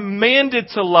commanded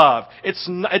to love. It's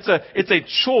a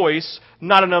choice,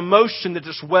 not an emotion that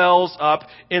just wells up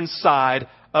inside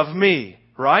of me,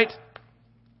 right?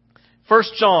 1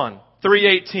 John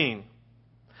 3:18.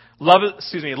 Let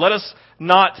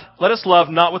us love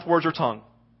not with words or tongue,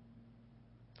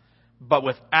 but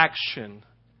with action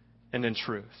and in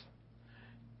truth.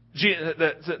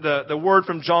 The word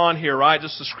from John here, right?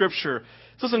 Just the Scripture.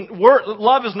 Listen,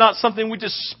 love is not something we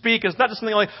just speak. It's not just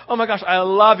something like, oh my gosh, I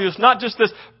love you. It's not just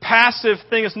this passive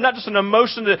thing. It's not just an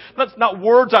emotion. It's not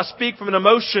words I speak from an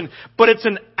emotion, but it's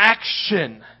an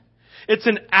action. It's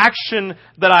an action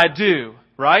that I do,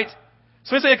 right?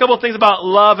 So let me say a couple of things about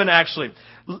love and actually.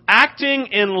 Acting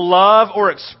in love or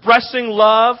expressing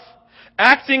love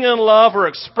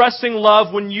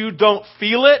when you don't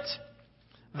feel it,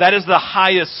 that is the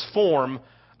highest form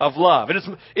of love.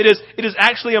 It is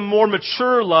actually a more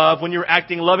mature love when you're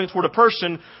acting loving toward a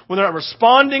person when they're not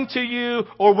responding to you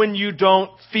or when you don't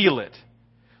feel it.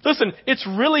 Listen, it's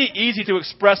really easy to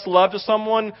express love to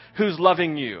someone who's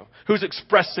loving you, who's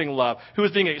expressing love, who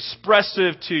is being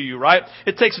expressive to you, right?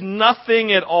 It takes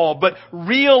nothing at all, but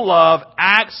real love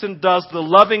acts and does the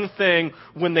loving thing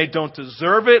when they don't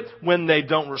deserve it, when they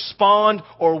don't respond,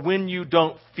 or when you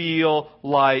don't feel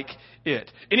like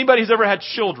it. Anybody who's ever had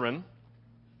children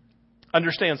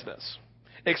understands this,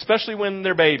 especially when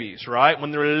they're babies, right?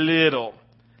 When they're little.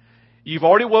 You've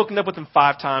already woken up with them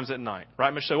 5 times at night,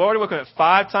 right, Michelle? We already woken up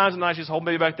 5 times at night. She's holding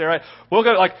baby back there, right?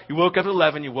 You woke up at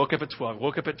 11, you woke up at 12, you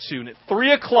woke up at 2, and at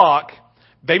 3 o'clock,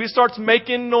 baby starts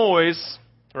making noise,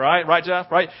 right? Right,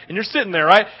 Jeff? Right? And you're sitting there,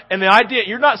 right? And the idea,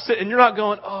 you're not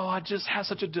going, oh, I just have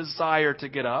such a desire to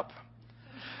get up.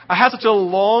 I have such a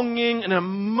longing and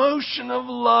emotion of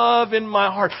love in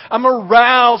my heart. I'm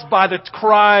aroused by the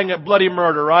crying at bloody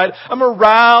murder, right? I'm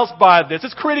aroused by this.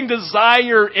 It's creating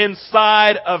desire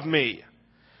inside of me.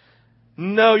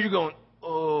 No, you're going,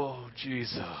 oh,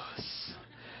 Jesus,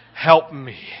 help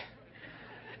me.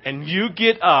 And you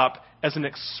get up as an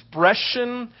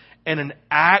expression and an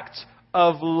act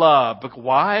of love. But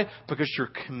why? Because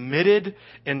you're committed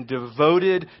and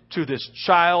devoted to this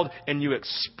child and you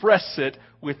express it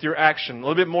with your action. A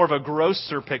little bit more of a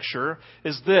grosser picture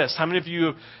is this. How many of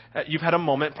you, you've had a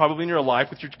moment probably in your life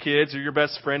with your kids or your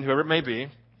best friend, whoever it may be,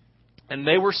 and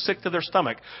they were sick to their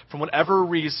stomach from whatever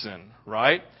reason,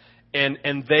 right?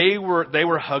 And they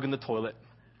were hugging the toilet,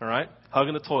 All right,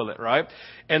 hugging the toilet, right?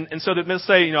 And so let's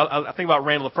say, I think about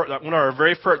Randall. One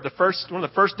of the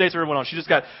first dates we ever went on, she just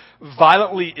got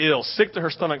violently ill, sick to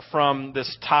her stomach from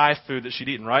this Thai food that she'd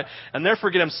eaten, right? And never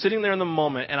forget, I'm sitting there in the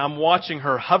moment, and I'm watching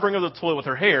her hovering over the toilet with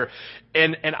her hair,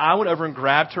 and I went over and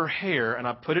grabbed her hair, and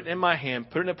I put it in my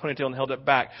hand, put it in a ponytail, and held it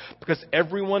back, because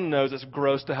everyone knows it's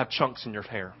gross to have chunks in your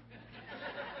hair.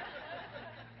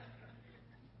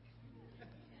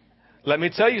 Let me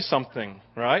tell you something,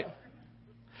 right?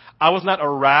 I was not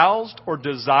aroused or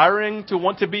desiring to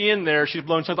want to be in there. She's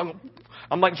blowing chunks.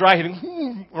 I'm like dry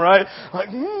heaving, right? Like,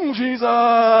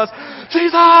 Jesus!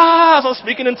 Jesus! I'm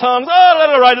speaking in tongues.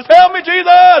 Oh, right, just help me,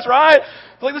 Jesus! Right?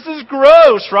 Like, this is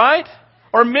gross, right?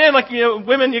 Or men, like,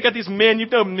 women, you got these men,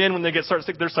 men when they start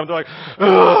sick, there's something like,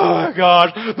 oh my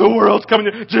gosh, the world's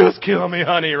coming to, just kill me,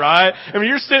 honey, right? I mean,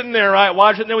 you're sitting there, right,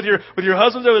 watching there with your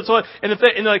husbands over the toilet, and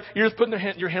you're just putting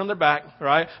your hand on their back,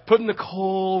 right? Putting the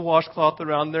cold washcloth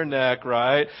around their neck,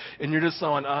 right? And you're just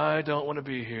going, I don't want to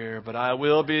be here, but I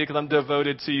will be because I'm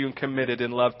devoted to you and committed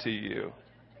in love to you.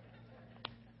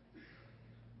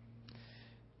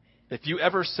 If you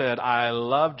ever said, I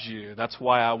loved you, that's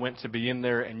why I went to be in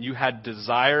there, and you had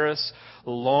desirous,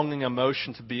 longing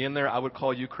emotion to be in there, I would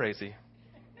call you crazy.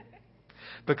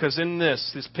 Because in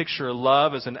this picture,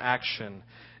 love is an action.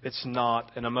 It's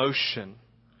not an emotion.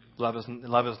 Love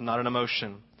is not an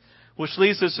emotion. Which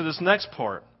leads us to this next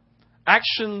part.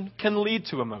 Action can lead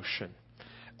to emotion.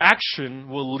 Action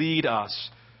will lead us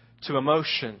to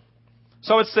emotion.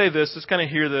 So I would say this, just kind of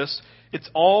hear this. It's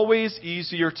always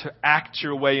easier to act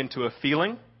your way into a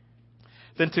feeling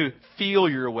than to feel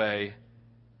your way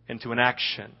into an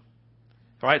action.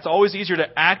 All right? It's always easier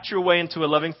to act your way into a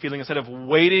loving feeling instead of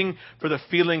waiting for the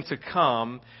feeling to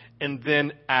come and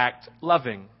then act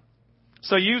loving.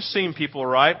 So you've seen people,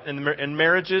 right, in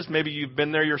marriages, maybe you've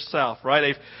been there yourself,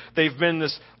 right? They've been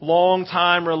this long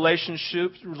time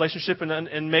relationship,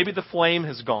 and maybe the flame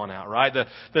has gone out, right?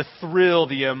 The thrill,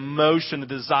 the emotion, the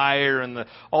desire, and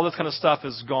all this kind of stuff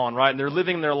is gone, right? And they're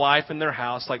living their life in their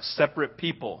house like separate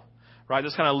people, right?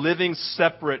 Just kind of living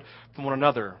separate from one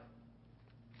another.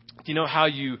 Do you know how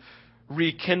you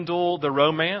rekindle the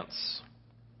romance?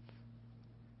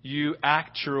 You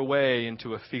act your way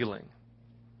into a feeling.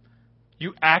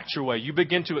 You act your way. You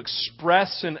begin to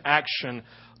express in action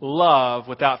love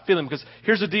without feeling. Because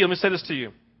here's the deal. Let me say this to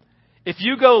you. If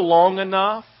you go long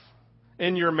enough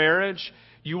in your marriage,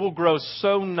 you will grow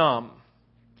so numb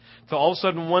that all of a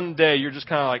sudden one day you're just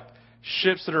kind of like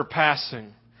ships that are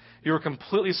passing. You're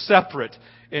completely separate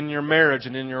in your marriage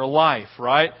and in your life,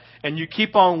 right? And you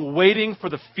keep on waiting for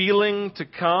the feeling to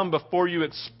come before you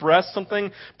express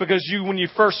something because when you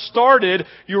first started,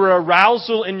 your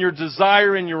arousal and your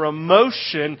desire and your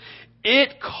emotion,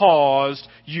 it caused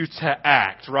you to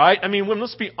act, right? I mean,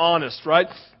 let's be honest, right?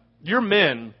 Your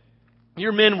men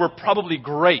were probably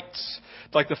great.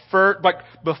 Like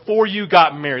before you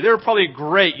got married. They were probably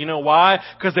great. You know why?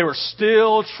 Because they were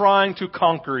still trying to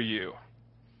conquer you.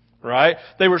 Right?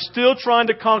 They were still trying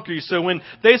to conquer you. So when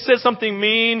they said something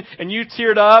mean and you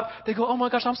teared up, they go, oh my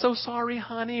gosh, I'm so sorry,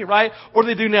 honey. Right? What do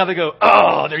they do now? They go,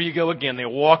 oh, there you go again. They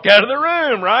walk out of the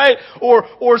room, right? Or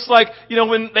it's like,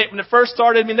 when it first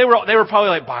started, I mean, they were probably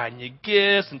like buying you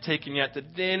gifts and taking you out to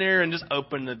dinner and just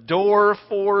opening the door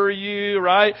for you,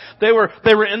 right? They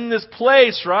were in this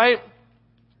place, right?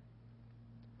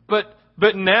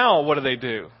 But now what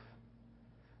do?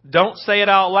 Don't say it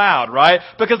out loud, right?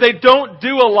 Because they don't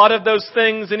do a lot of those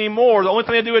things anymore. The only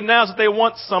thing they do it now is that they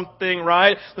want something,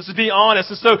 right? Let's just be honest.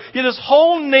 And so, this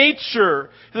whole nature,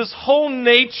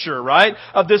 right,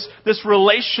 of this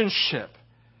relationship.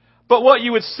 But what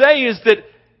you would say is that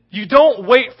you don't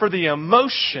wait for the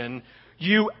emotion.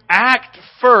 You act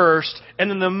first,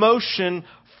 and then the emotion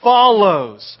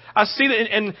follows. I see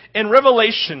that in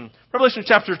Revelation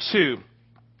chapter 2.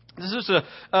 This is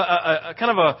a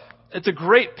kind of it's a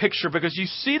great picture because you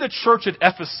see the church at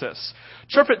Ephesus.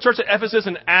 Church at Ephesus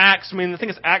in Acts, I think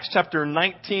it's Acts chapter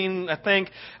 19, I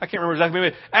can't remember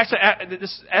exactly.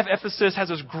 Ephesus has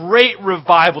this great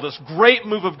revival, this great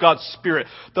move of God's Spirit.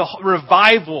 The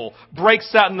revival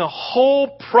breaks out in the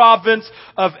whole province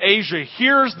of Asia.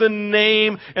 Here's the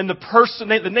name and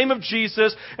the name of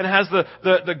Jesus, and has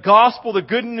the gospel, the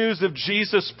good news of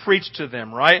Jesus preached to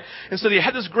them, right? And so they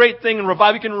had this great thing in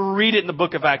revival. You can read it in the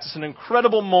book of Acts. It's an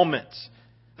incredible moment. Is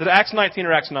it Acts 19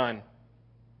 or Acts 9?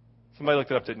 Somebody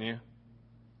looked it up, didn't you?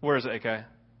 Where is it, AK?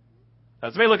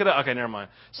 Somebody look it up. Okay, never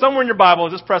mind. Somewhere in your Bible,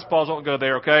 just press pause, don't go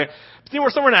there, okay?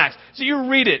 Somewhere in Acts. So you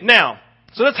read it. Now,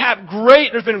 So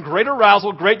there's been great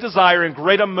arousal, great desire, and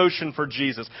great emotion for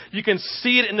Jesus. You can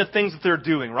see it in the things that they're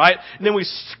doing, right? And then we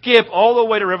skip all the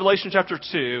way to Revelation chapter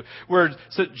 2, where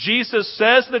Jesus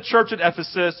says to the church at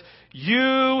Ephesus,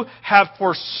 you have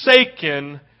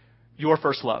forsaken your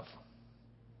first love.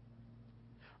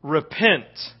 Repent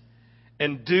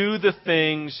and do the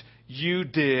things you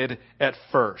did at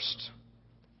first.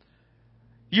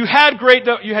 You had great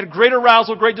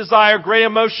arousal, great desire, great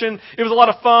emotion. It was a lot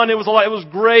of fun. It was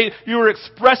great. You were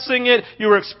expressing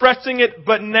it,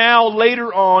 but now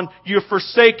later on, you've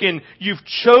forsaken. You've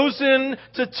chosen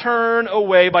to turn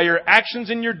away by your actions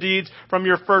and your deeds from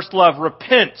your first love.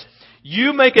 Repent.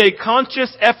 You make a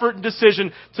conscious effort and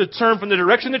decision to turn from the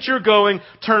direction that you're going,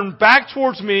 turn back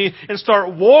towards me, and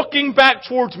start walking back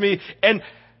towards me and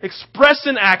express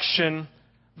in action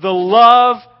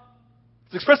the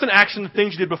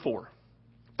things you did before.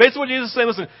 Basically what Jesus is saying,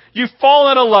 listen, you've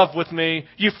fallen in love with me.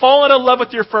 You've fallen in love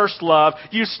with your first love.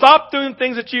 You stopped doing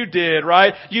things that you did,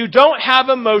 right? You don't have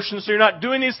emotions, so you're not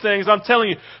doing these things. I'm telling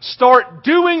you, start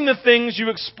doing the things you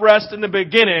expressed in the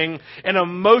beginning, and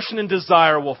emotion and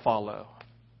desire will follow.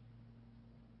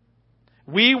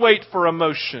 We wait for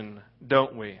emotion,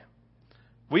 don't we?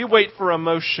 We wait for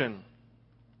emotion.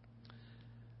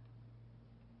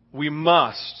 We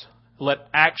must let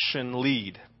action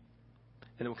lead.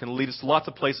 And it can lead us to lots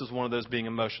of places, one of those being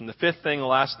emotion. The fifth thing, the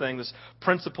last thing, this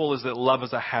principle is that love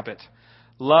is a habit.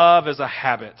 Love is a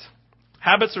habit.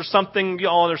 Habits are something you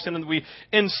all understand that we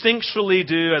instinctually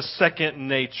do as second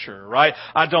nature, right?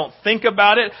 I don't think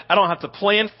about it. I don't have to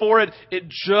plan for it. It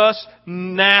just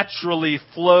naturally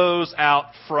flows out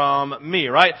from me,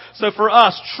 right? So for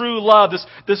us, true love,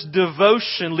 this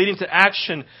devotion leading to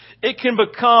action, it can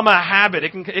become a habit.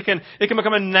 It can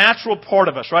become a natural part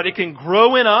of us, right? It can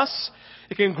grow in us.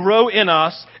 It can grow in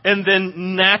us and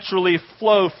then naturally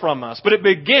flow from us. But it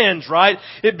begins, right?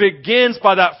 It begins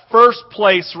by that first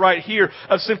place right here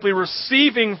of simply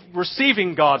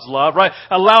receiving God's love, right?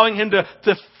 Allowing Him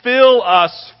to fill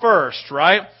us first,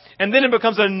 right? And then it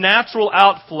becomes a natural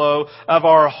outflow of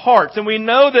our hearts. And we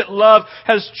know that love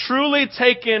has truly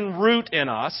taken root in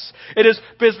us. It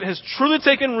has truly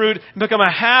taken root and become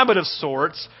a habit of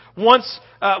sorts once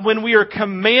when we are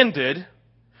commanded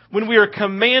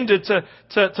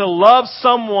to love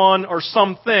someone or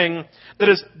something that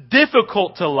is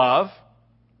difficult to love,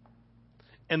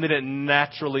 and that it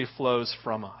naturally flows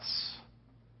from us.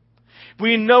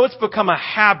 We know it's become a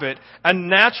habit, a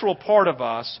natural part of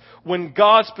us, when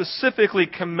God specifically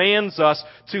commands us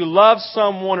to love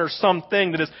someone or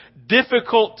something that is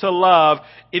difficult to love.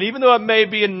 And even though it may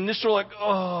be an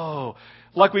initial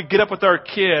like we get up with our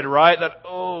kid, right?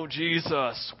 Oh,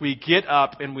 Jesus. We get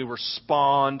up and we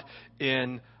respond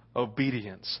in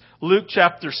obedience. Luke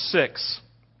chapter 6,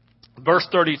 verse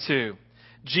 32.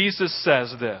 Jesus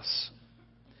says this: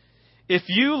 if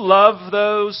you love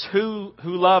those who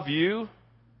love you,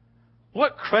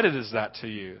 what credit is that to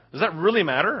you? Does that really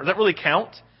matter? Does that really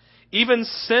count? Even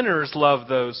sinners love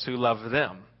those who love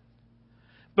them.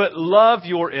 But love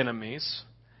your enemies,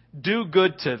 do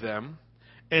good to them,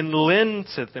 and lend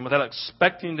to them without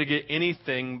expecting to get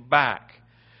anything back.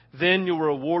 Then your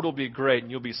reward will be great,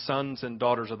 and you'll be sons and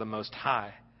daughters of the Most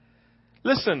High.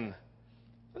 Listen,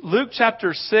 Luke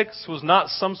chapter 6 was not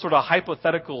some sort of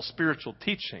hypothetical spiritual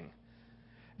teaching.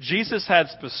 Jesus had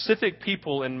specific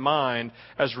people in mind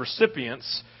as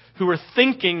recipients who were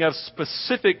thinking of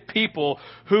specific people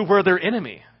who were their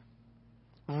enemy.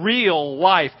 Real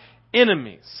life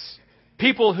enemies.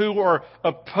 People who were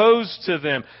opposed to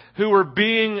them, who were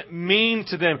being mean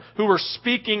to them, who were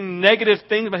speaking negative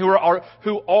things, but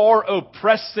who are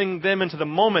oppressing them into the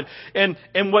moment.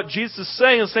 And what Jesus is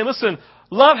saying, listen,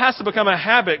 love has to become a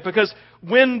habit, because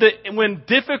when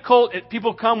difficult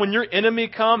people come, when your enemy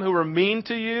come who are mean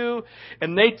to you,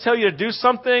 and they tell you to do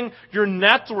something, your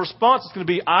natural response is going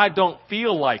to be, I don't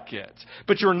feel like it.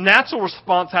 But your natural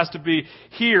response has to be,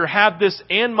 here, have this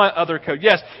and my other coat.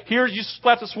 Yes, here you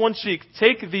slap this one cheek,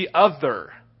 take the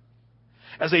other,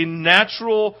 as a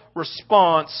natural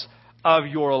response of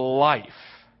your life.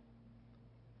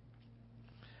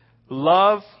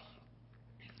 Love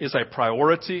is a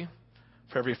priority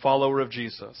for every follower of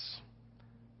Jesus.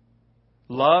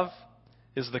 Love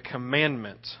is the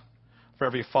commandment for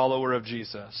every follower of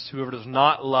Jesus. Whoever does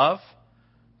not love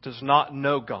does not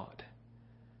know God,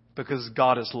 because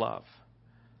God is love.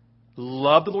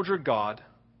 Love the Lord your God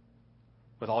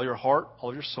with all your heart,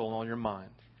 all your soul, and all your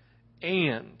mind.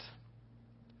 And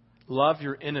love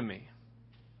your enemy,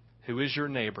 who is your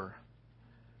neighbor,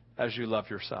 as you love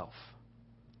yourself.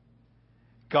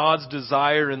 God's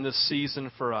desire in this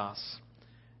season for us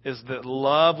is that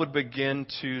love would begin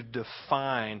to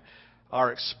define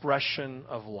our expression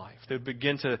of life. They would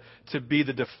begin to be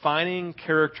the defining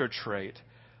character trait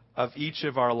of each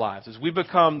of our lives. As we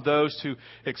become those who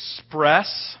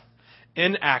express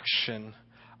in action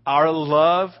our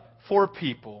love for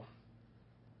people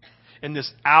in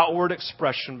this outward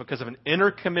expression because of an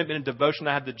inner commitment and devotion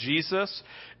I have to Jesus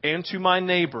and to my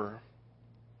neighbor,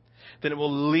 then it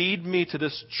will lead me to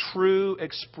this true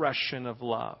expression of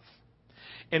love.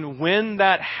 And when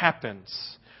that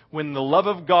happens, when the love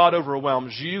of God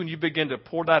overwhelms you and you begin to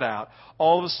pour that out,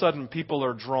 all of a sudden people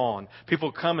are drawn.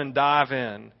 People come and dive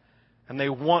in, and they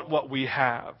want what we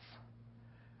have.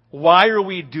 Why are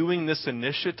we doing this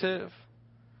initiative?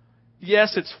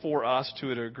 Yes, it's for us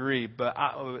to a degree, but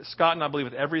Scott and I believe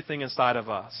with everything inside of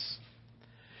us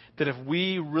that if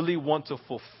we really want to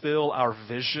fulfill our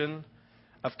vision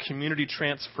of community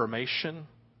transformation,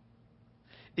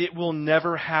 it will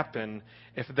never happen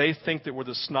if they think that we're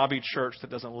the snobby church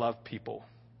that doesn't love people.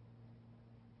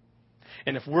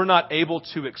 And if we're not able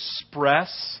to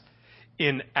express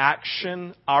in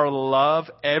action our love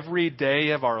every day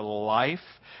of our life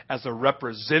as a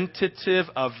representative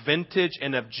of Vintage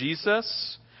and of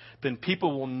Jesus, then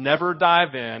people will never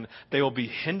dive in. They will be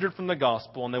hindered from the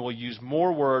gospel, and they will use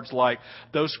more words like,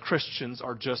 those Christians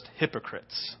are just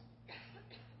hypocrites.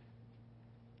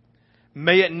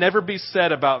 May it never be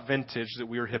said about Vintage that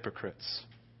we are hypocrites.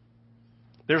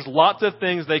 There's lots of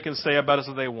things they can say about us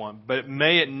that they want, but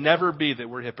may it never be that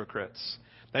we're hypocrites.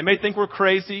 They may think we're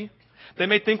crazy. They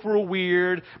may think we're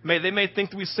weird. They may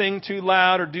think that we sing too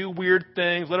loud or do weird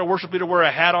things. Let our worship leader wear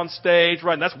a hat on stage,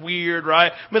 right? And that's weird,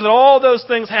 right? I mean, let all those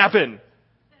things happen.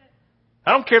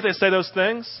 I don't care if they say those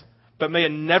things, but may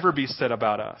it never be said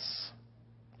about us.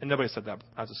 And nobody said that.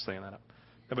 I was just saying that up.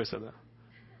 Nobody said that.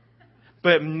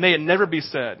 But may it never be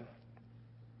said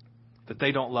that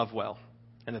they don't love well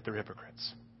and that they're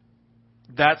hypocrites.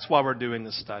 That's why we're doing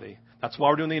this study. That's why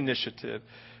we're doing the initiative.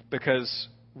 Because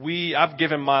I've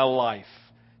given my life.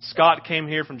 Scott came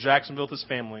here from Jacksonville with his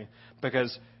family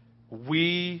because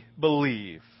we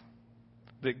believe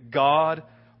that God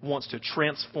wants to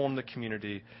transform the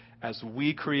community as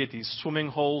we create these swimming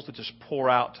holes that just pour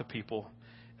out to people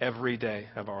every day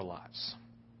of our lives.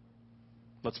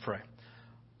 Let's pray.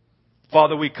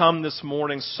 Father, we come this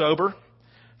morning sober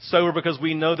because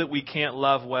we know that we can't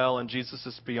love well. And Jesus,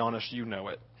 let's be honest, you know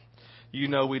it. You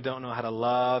know we don't know how to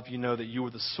love. You know that you are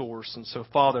the source. And so,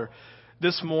 Father,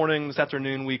 this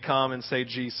afternoon, we come and say,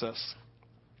 Jesus,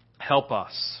 help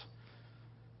us.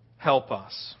 Help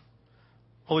us.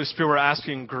 Holy Spirit, we're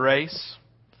asking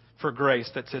for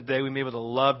grace, that today we may be able to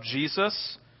love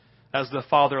Jesus as the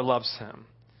Father loves him.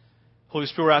 Holy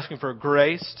Spirit, we're asking for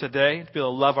grace today to be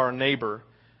able to love our neighbor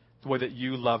the way that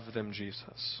you love them,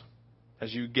 Jesus,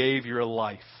 as you gave your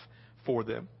life for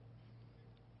them.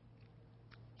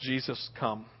 Jesus,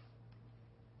 come.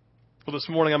 Well, this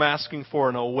morning I'm asking for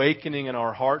an awakening in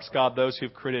our hearts. God, those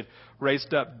who've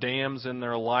raised up dams in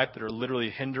their life that are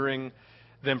literally hindering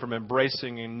them from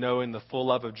embracing and knowing the full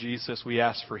love of Jesus, we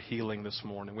ask for healing this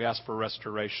morning. We ask for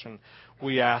restoration.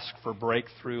 We ask for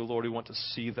breakthrough. Lord, we want to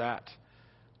see that.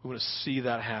 We want to see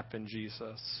that happen,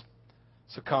 Jesus.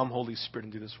 So come, Holy Spirit,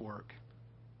 and do this work.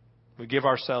 We give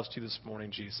ourselves to you this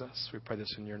morning, Jesus. We pray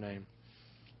this in your name.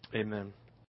 Amen.